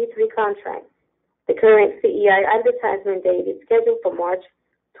 183 contract. The current CEI advertisement date is scheduled for March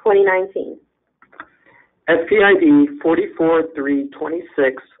 2019. SPID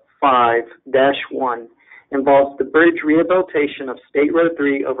 443265-1 involves the bridge rehabilitation of State Road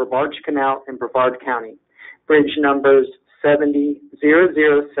 3 over Barge Canal in Brevard County. Bridge numbers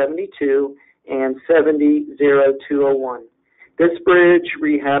 70-0072 and 70-0201. This bridge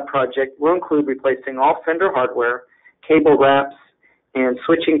rehab project will include replacing all fender hardware, cable wraps, and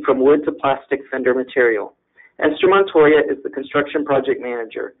switching from wood to plastic fender material. Esther Montoya is the construction project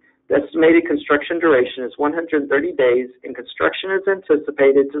manager. The estimated construction duration is 130 days, and construction is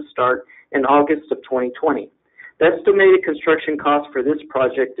anticipated to start in August of 2020. The estimated construction cost for this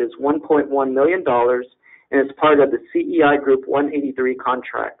project is $1.1 million and is part of the CEI Group 183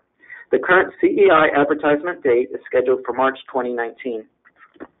 contract. The current CEI advertisement date is scheduled for March 2019.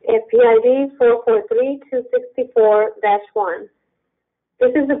 SPID 443264-1.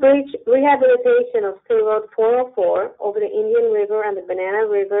 This is the bridge rehabilitation of State Road 404 over the Indian River and the Banana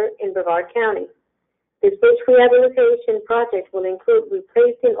River in Brevard County. This bridge rehabilitation project will include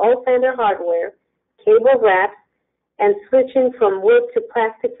replacing all fender hardware, cable wraps, and switching from wood to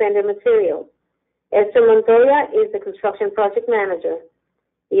plastic fender material. Esther Montoya is the construction project manager.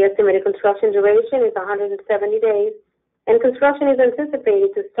 The estimated construction duration is 170 days, and construction is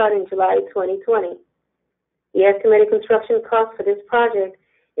anticipated to start in July 2020. The estimated construction cost for this project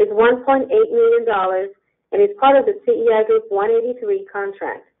is $1.8 million and is part of the CEI Group 183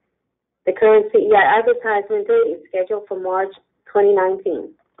 contract. The current CEI advertisement date is scheduled for March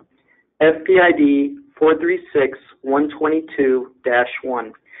 2019. SPID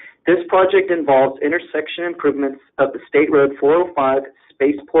 436122-1. This project involves intersection improvements of the State Road 405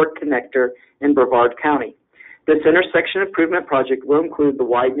 Spaceport Connector in Brevard County. This intersection improvement project will include the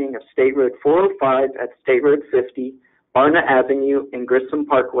widening of State Road 405 at State Road 50, Barna Avenue, and Grissom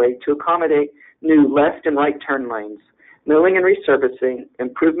Parkway to accommodate new left and right turn lanes, milling and resurfacing,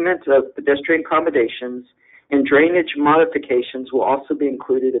 improvement of pedestrian accommodations, and drainage modifications will also be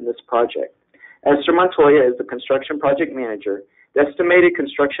included in this project. Esther Montoya is the construction project manager. The estimated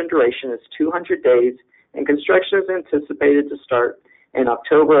construction duration is 200 days, and construction is anticipated to start in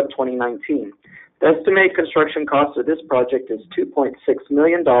October of 2019. The estimated construction cost of this project is $2.6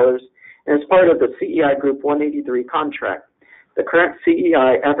 million and is part of the CEI Group 183 contract. The current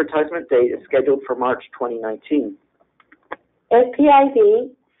CEI advertisement date is scheduled for March 2019. SPID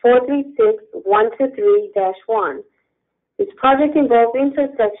 436123-1. This project involves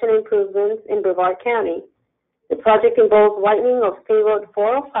intersection improvements in Brevard County. The project involves widening of State Road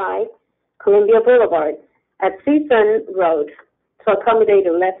 405, Columbia Boulevard, at Season Road to accommodate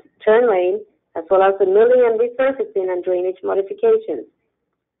a left turn lane, as well as the milling and resurfacing and drainage modifications.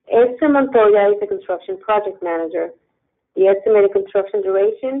 Esther Montoya is the construction project manager. The estimated construction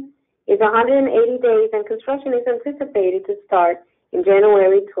duration is 180 days, and construction is anticipated to start in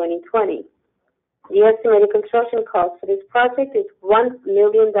January 2020. The estimated construction cost for this project is $1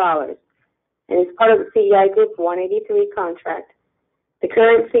 million and is part of the CEI Group 183 contract. The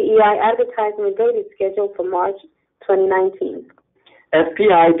current CEI advertisement date is scheduled for March 2019.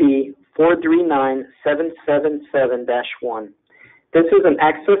 SPID 439777-1. This is an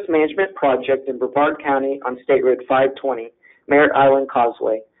access management project in Brevard County on State Road 520, Merritt Island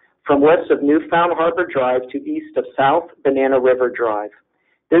Causeway, from west of Newfound Harbor Drive to east of South Banana River Drive.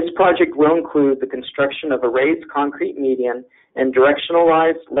 This project will include the construction of a raised concrete median and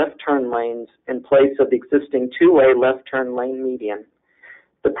directionalized left turn lanes in place of the existing two-way left turn lane median.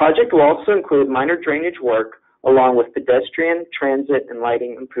 The project will also include minor drainage work along with pedestrian, transit, and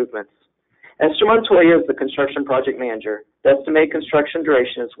lighting improvements. Esther Montoya is the construction project manager. The estimated construction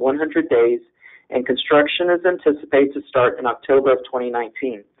duration is 100 days, and construction is anticipated to start in October of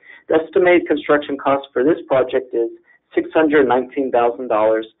 2019. The estimated construction cost for this project is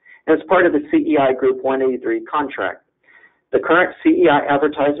 $619,000 and is part of the CEI Group 183 contract. The current CEI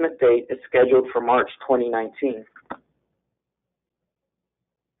advertisement date is scheduled for March 2019.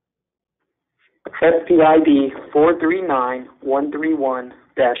 SPID 439131-1.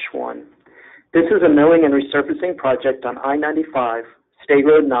 This is a milling and resurfacing project on I-95, State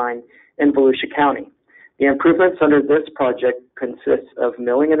Road 9 in Volusia County. The improvements under this project consist of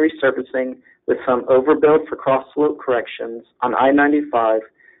milling and resurfacing with some overbuild for cross slope corrections on I-95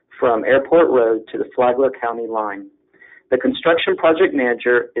 from Airport Road to the Flagler County line. The construction project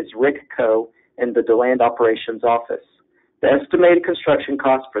manager is Rick Coe in the DeLand Operations Office. The estimated construction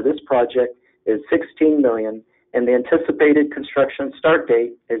cost for this project is $16 million, and the anticipated construction start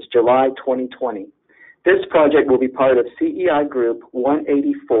date is July 2020. This project will be part of CEI Group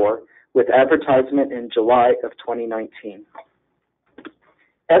 184 with advertisement in July of 2019.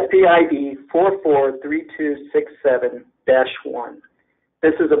 SPID 443267-1.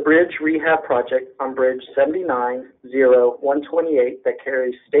 This is a bridge rehab project on Bridge 790128 that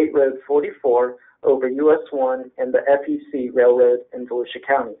carries State Road 44 over US 1 and the FEC Railroad in Volusia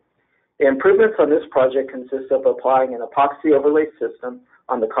County. The improvements on this project consist of applying an epoxy overlay system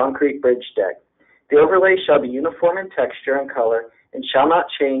on the concrete bridge deck. The overlay shall be uniform in texture and color and shall not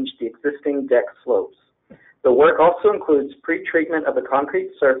change the existing deck slopes. The work also includes pre-treatment of the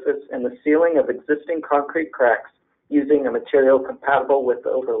concrete surface and the sealing of existing concrete cracks using a material compatible with the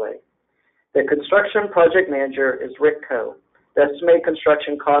overlay. The construction project manager is Rick Coe. The estimated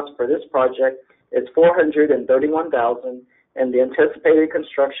construction cost for this project is $431,000, and the anticipated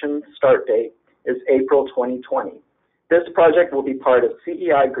construction start date is April 2020. This project will be part of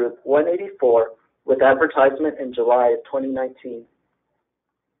CEI Group 184 with advertisement in July of 2019.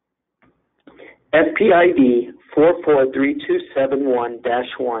 SPID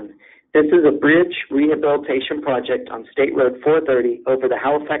 443271-1. This is a bridge rehabilitation project on State Road 430 over the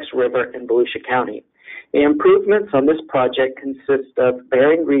Halifax River in Volusia County. The improvements on this project consist of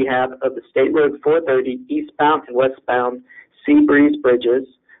bearing rehab of the State Road 430 eastbound and westbound Sea Breeze bridges,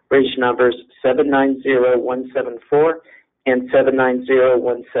 bridge numbers 790174 and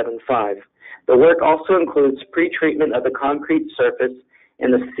 790175. The work also includes pre-treatment of the concrete surface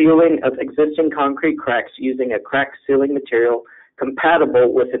and the sealing of existing concrete cracks using a crack sealing material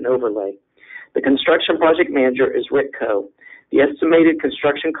compatible with an overlay. The construction project manager is Rick Coe. The estimated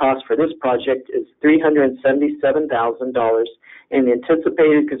construction cost for this project is $377,000, and the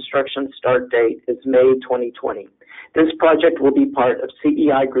anticipated construction start date is May 2020. This project will be part of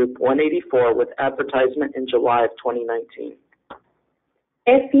CEI Group 184 with advertisement in July of 2019.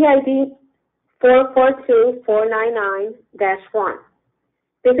 SPID 442499-1.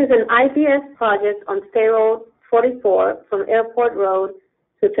 This is an IPS project on State Road 44 from Airport Road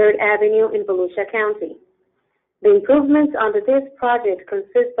to 3rd Avenue in Volusia County. The improvements under this project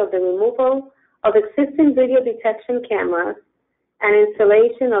consist of the removal of existing video detection cameras and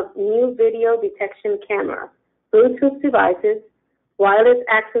installation of new video detection cameras, Bluetooth devices, wireless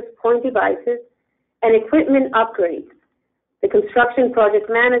access point devices, and equipment upgrades. The construction project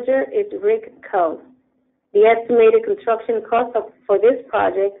manager is Rick Coe. The estimated construction cost for this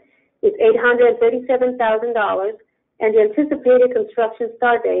project is $837,000, and the anticipated construction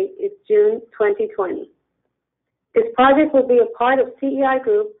start date is June 2020. This project will be a part of CEI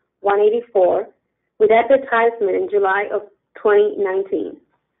Group 184 with advertisement in July of 2019.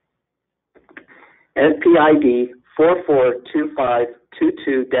 SPID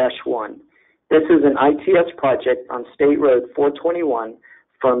 442522-1. This is an ITS project on State Road 421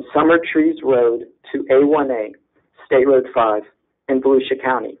 from Summer Trees Road to A1A, State Road 5 in Volusia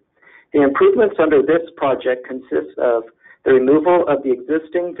County. The improvements under this project consist of the removal of the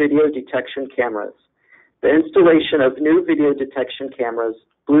existing video detection cameras, the installation of new video detection cameras,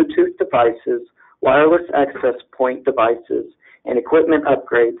 Bluetooth devices, wireless access point devices, and equipment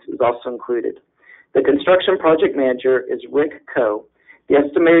upgrades is also included. The construction project manager is Rick Coe. The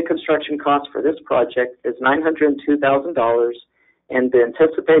estimated construction cost for this project is $902,000, and the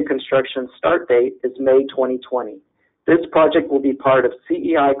anticipated construction start date is May 2020. This project will be part of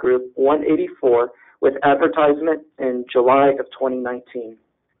CEI Group 184 with advertisement in July of 2019.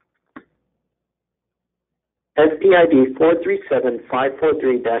 SPID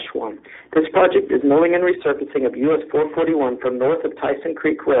 437543-1. This project is milling and resurfacing of US 441 from north of Tyson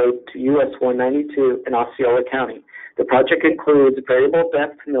Creek Road to US 192 in Osceola County. The project includes variable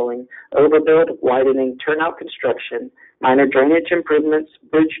depth milling, overbuild, widening, turnout construction, minor drainage improvements,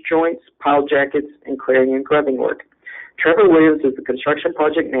 bridge joints, pile jackets, and clearing and grubbing work. Trevor Williams is the construction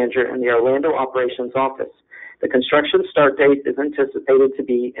project manager in the Orlando Operations Office. The construction start date is anticipated to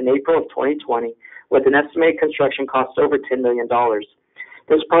be in April of 2020, with an estimated construction cost over $10 million.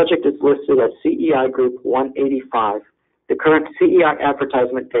 This project is listed as CEI Group 185. The current CEI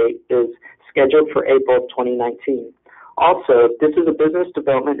advertisement date is scheduled for April of 2019. Also, this is a business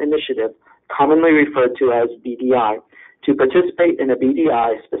development initiative, commonly referred to as BDI. To participate in a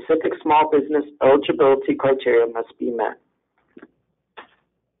BDI, specific small business eligibility criteria must be met.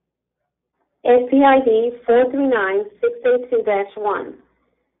 SPID 439682-1.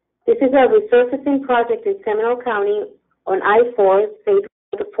 This is a resurfacing project in Seminole County on I-4, State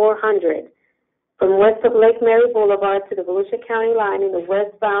Road 400, from west of Lake Mary Boulevard to the Volusia County line in the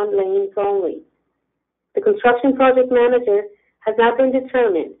westbound lanes only. The construction project manager has not been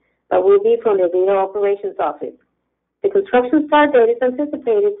determined, but will be from the Orlando Operations Office. The construction start date is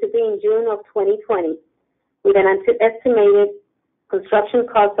anticipated to be in June of 2020, with an estimated construction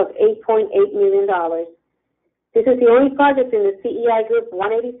cost of $8.8 million. This is the only project in the CEI Group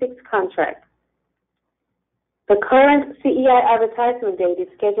 186 contract. The current CEI advertisement date is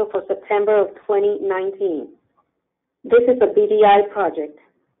scheduled for September of 2019. This is a BDI project.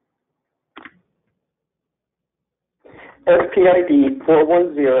 SPID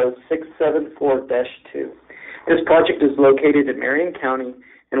 410674-2. This project is located in Marion County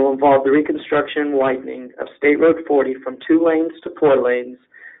and will involve the reconstruction and widening of State Road 40 from 2 lanes to 4 lanes,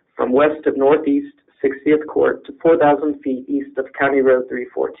 from west of northeast 60th Court to 4,000 feet east of County Road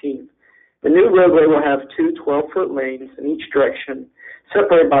 314. The new roadway will have 2 12-foot lanes in each direction,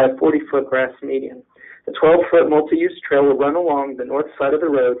 separated by a 40-foot grass median. The 12-foot multi-use trail will run along the north side of the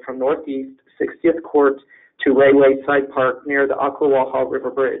road from northeast 60th Court to Railway Side Park near the Ocklawaha River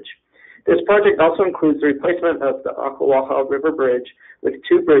Bridge. This project also includes the replacement of the Ocklawaha River Bridge with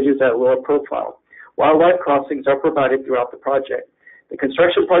 2 bridges at lower profile. Wildlife crossings are provided throughout the project. The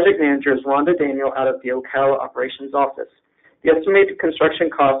construction project manager is Rhonda Daniel out of the Ocala Operations Office. The estimated construction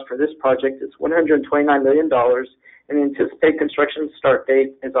cost for this project is $129 million, and the anticipated construction start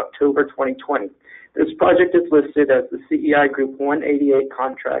date is October 2020. This project is listed as the CEI Group 188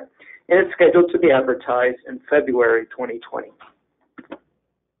 contract, and is scheduled to be advertised in February 2020.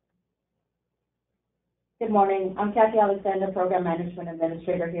 Good morning. I'm Kathy Alexander, Program Management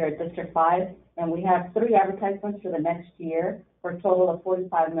Administrator here at District 5, and we have 3 advertisements for the next year for a total of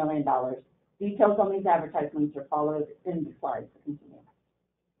 $45 million. Details on these advertisements are followed in the slides.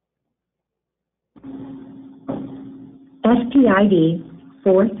 SPID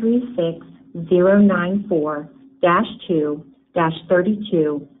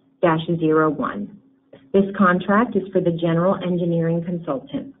 436094-2-32-01. This contract is for the General Engineering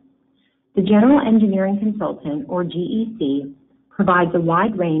Consultant. The General Engineering Consultant, or GEC, provides a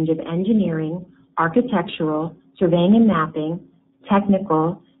wide range of engineering, architectural, surveying and mapping,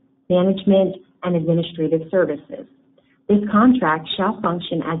 technical, management, and administrative services. This contract shall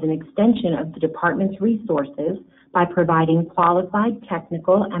function as an extension of the department's resources by providing qualified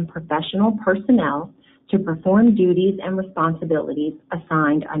technical and professional personnel to perform duties and responsibilities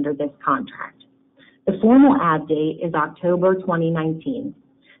assigned under this contract. The formal ad date is October 2019.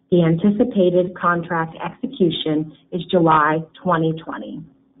 The anticipated contract execution is July 2020.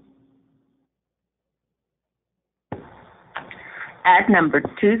 Ad number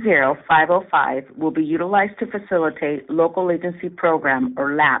 20505 will be utilized to facilitate Local Agency Program,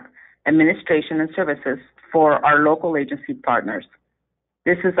 or LAP, administration and services for our local agency partners.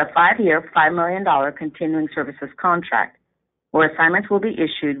 This is a 5-year, $5 million continuing services contract, where assignments will be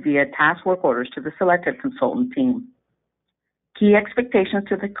issued via task work orders to the selected consultant team. Key expectations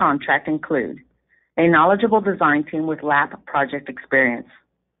to the contract include a knowledgeable design team with LAP project experience,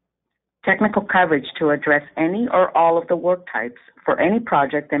 technical coverage to address any or all of the work types for any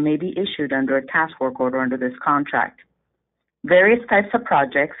project that may be issued under a task work order under this contract. Various types of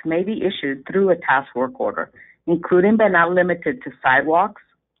projects may be issued through a task work order, including but not limited to sidewalks,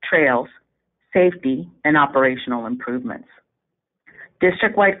 trails, safety, and operational improvements.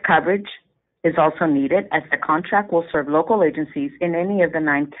 District-wide coverage is also needed, as the contract will serve local agencies in any of the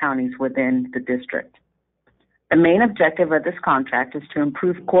 9 counties within the district. The main objective of this contract is to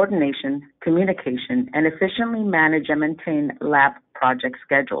improve coordination, communication, and efficiently manage and maintain LAP project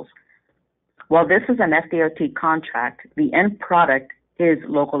schedules. While this is an FDOT contract, the end product is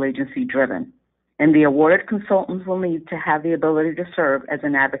local agency driven, and the awarded consultants will need to have the ability to serve as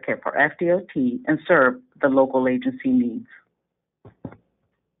an advocate for FDOT and serve the local agency needs.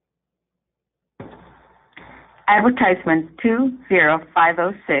 Advertisement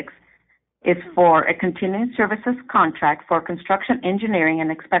 20506 is for a continuing services contract for construction engineering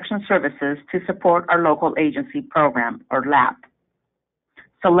and inspection services to support our local agency program, or LAP.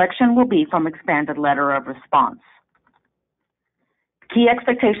 Selection will be from expanded letter of response. Key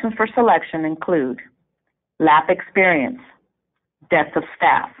expectations for selection include LAP experience, depth of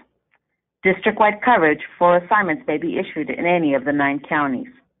staff, district-wide coverage for assignments may be issued in any of the 9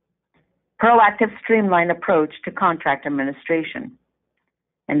 counties, proactive streamlined approach to contract administration,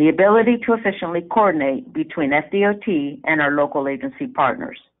 and the ability to efficiently coordinate between FDOT and our local agency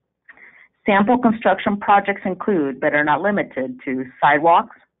partners. Sample construction projects include, but are not limited to,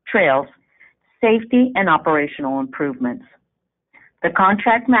 sidewalks, trails, safety, and operational improvements. The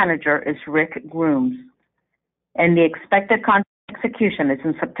contract manager is Rick Grooms, and the expected contract execution is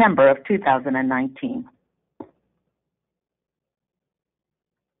in September of 2019.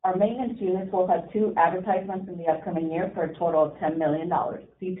 Our maintenance units will have 2 advertisements in the upcoming year for a total of $10 million.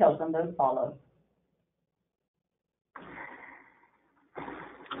 Details on those follow.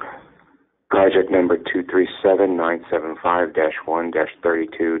 Project number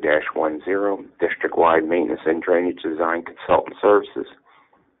 237975-1-32-10, district-wide maintenance and drainage design consultant services.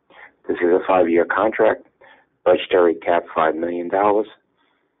 This is a 5-year contract. Budgetary cap $5 million.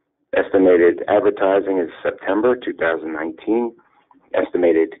 Estimated advertising is September 2019.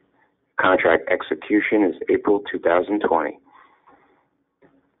 Estimated contract execution is April 2020.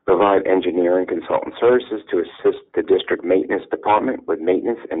 Provide engineering consultant services to assist the district maintenance department with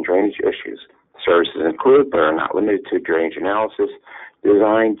maintenance and drainage issues. Services include, but are not limited to, drainage analysis,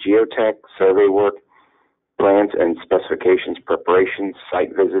 design, geotech, survey work, plans and specifications preparation,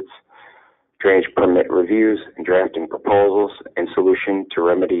 site visits, drainage permit reviews, and drafting proposals and solution to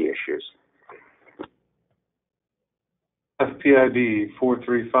remedy issues. FPID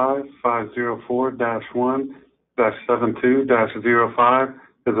 435-504-1-72-05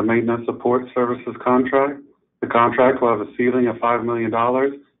 is a maintenance support services contract. The contract will have a ceiling of $5 million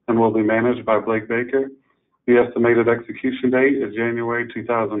and will be managed by Blake Baker. The estimated execution date is January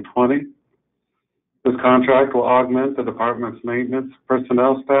 2020. This contract will augment the department's maintenance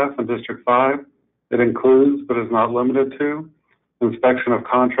personnel staff in District 5. It includes, but is not limited to, inspection of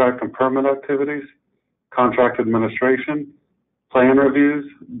contract and permit activities, contract administration, plan reviews,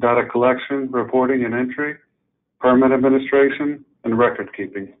 data collection, reporting and entry, permit administration, and record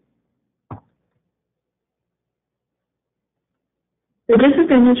keeping. The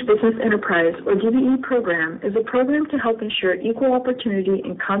Disadvantaged Business Enterprise, or DBE program, is a program to help ensure equal opportunity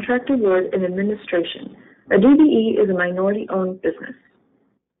in contract award and administration. A DBE is a minority-owned business.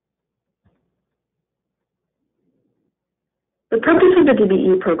 The purpose of the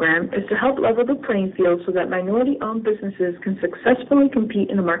DBE program is to help level the playing field so that minority-owned businesses can successfully compete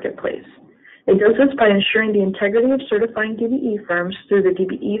in the marketplace. It does this by ensuring the integrity of certifying DBE firms through the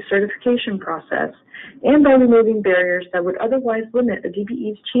DBE certification process and by removing barriers that would otherwise limit a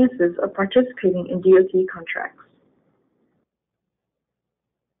DBE's chances of participating in DOT contracts.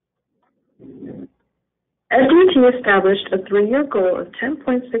 FDOT established a 3-year goal of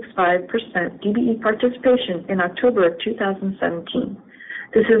 10.65% DBE participation in October of 2017.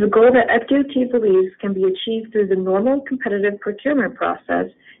 This is a goal that FDOT believes can be achieved through the normal competitive procurement process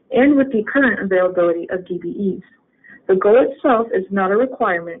and with the current availability of DBEs. The goal itself is not a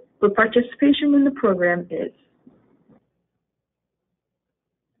requirement, but participation in the program is.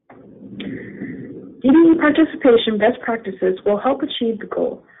 DBE participation best practices will help achieve the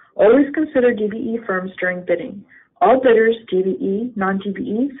goal. Always consider DBE firms during bidding. All bidders, DBE,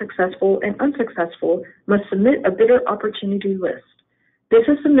 non-DBE, successful, and unsuccessful, must submit a bidder opportunity list. This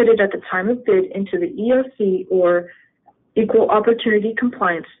is submitted at the time of bid into the EOC, or Equal Opportunity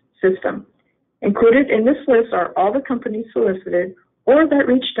Compliance System. Included in this list are all the companies solicited or that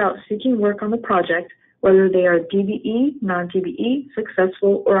reached out seeking work on the project, whether they are DBE, non-DBE,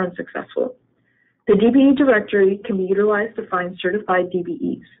 successful, or unsuccessful. The DBE directory can be utilized to find certified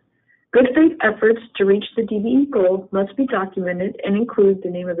DBEs. Good faith efforts to reach the DBE goal must be documented and include the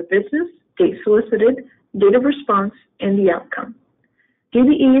name of the business, date solicited, date of response, and the outcome.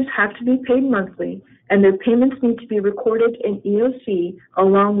 DBEs have to be paid monthly, and their payments need to be recorded in EOC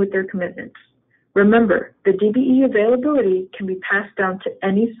along with their commitments. Remember, the DBE availability can be passed down to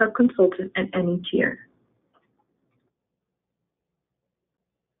any subconsultant at any tier.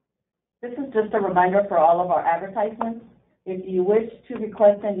 This is just a reminder for all of our advertisements. If you wish to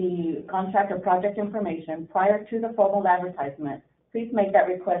request any contract or project information prior to the formal advertisement, please make that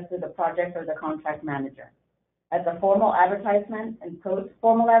request to the project or the contract manager. As a formal advertisement and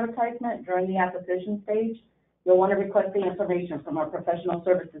post-formal advertisement during the acquisition stage, you'll want to request the information from our professional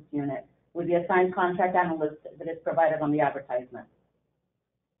services unit with the assigned contract analyst that is provided on the advertisement.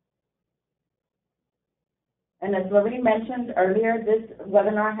 And as Lorene mentioned earlier, this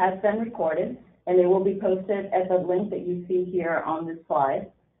webinar has been recorded, and it will be posted at the link that you see here on this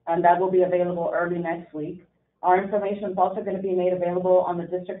slide, and that will be available early next week. Our information is also going to be made available on the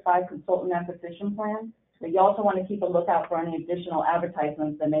District 5 Consultant Acquisition Plan, but you also want to keep a lookout for any additional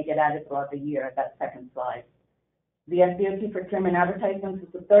advertisements that may get added throughout the year, that second slide. The SDOT procurement advertisements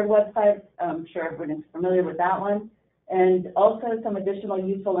is the third website. I'm sure everybody's familiar with that one. And also some additional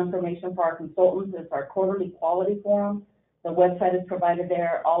useful information for our consultants is our quarterly quality forum. The website is provided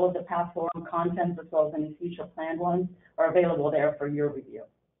there. All of the past forum contents, as well as any future planned ones, are available there for your review.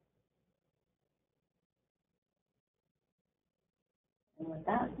 And with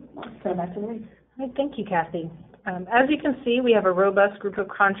that, I'll turn it back to Louise. All right, thank you, Kathy. As you can see, we have a robust group of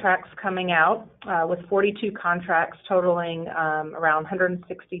contracts coming out with 42 contracts totaling around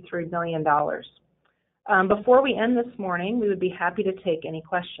 $163 million. Before we end this morning, we would be happy to take any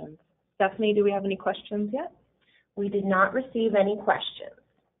questions. Stephanie, do we have any questions yet? We did not receive any questions.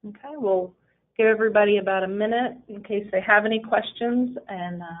 Okay, we'll give everybody about a minute in case they have any questions,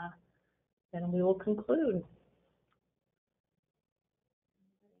 and then we will conclude.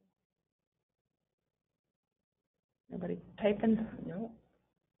 Nobody typing? No.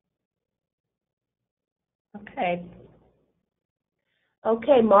 Okay.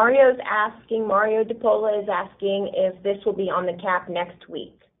 Okay, Mario DePola is asking if this will be on the CAP next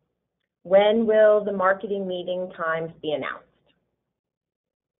week. When will the marketing meeting times be announced?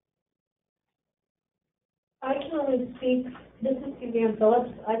 I can only speak, this is Suzanne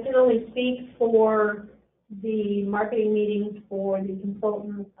Phillips, I can only speak for the marketing meetings for the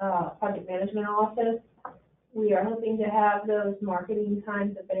consultant project management office. We are hoping to have those marketing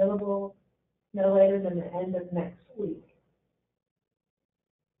times available no later than the end of next week.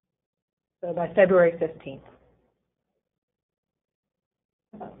 So by February 15th.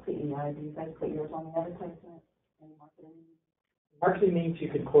 About CEI, do you guys put yours on the advertisement and marketing? Marketing means you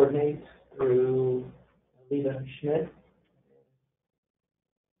can coordinate through Lita Schmidt.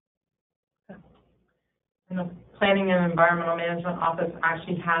 And the Planning and Environmental Management Office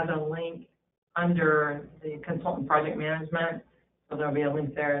actually has a link under the consultant project management, so there'll be a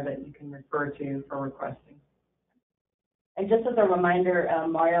link there that you can refer to for requesting. And just as a reminder,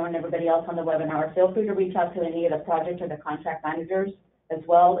 Mario and everybody else on the webinar, feel free to reach out to any of the project or the contract managers as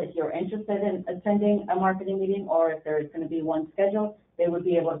well if you're interested in attending a marketing meeting, or if there is going to be one scheduled, they would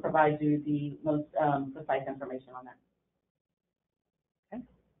be able to provide you the most precise information on that. Okay.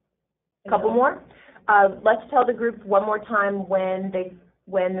 A couple more. Let's tell the group one more time when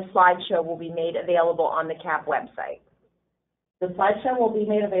the slideshow will be made available on the CAP website. The slideshow will be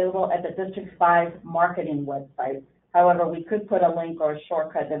made available at the District 5 marketing website. However, we could put a link or a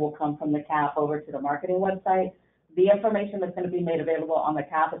shortcut that will come from the CAP over to the marketing website. The information that's going to be made available on the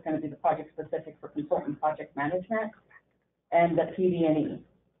CAP is going to be the project specific for consultant project management and the PD&E.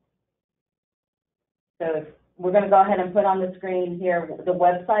 So we're going to go ahead and put on the screen here the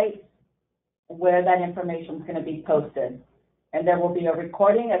website where that information is going to be posted. And there will be a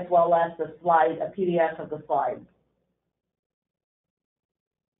recording as well as the slide, a PDF of the slide.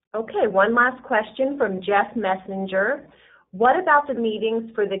 Okay, one last question from Jeff Messenger. What about the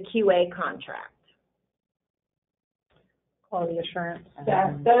meetings for the QA contract? Quality assurance.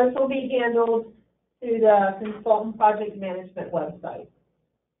 Yes, those will be handled through the consultant project management website.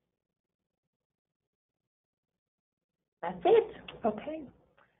 That's it. Okay.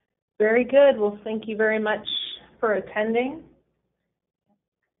 Very good. Well, thank you very much for attending.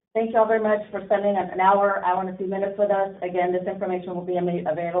 Thank you all very much for spending an hour and a few minutes with us. Again, this information will be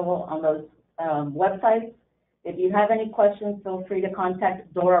available on those websites. If you have any questions, feel free to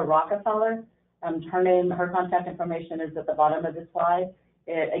contact Dora Rockefeller. Her contact information is at the bottom of the slide.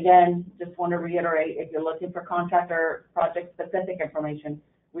 Again, just want to reiterate, if you're looking for contract or project-specific information,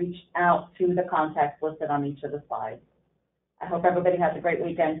 reach out to the contacts listed on each of the slides. I hope everybody has a great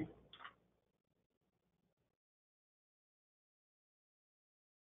weekend.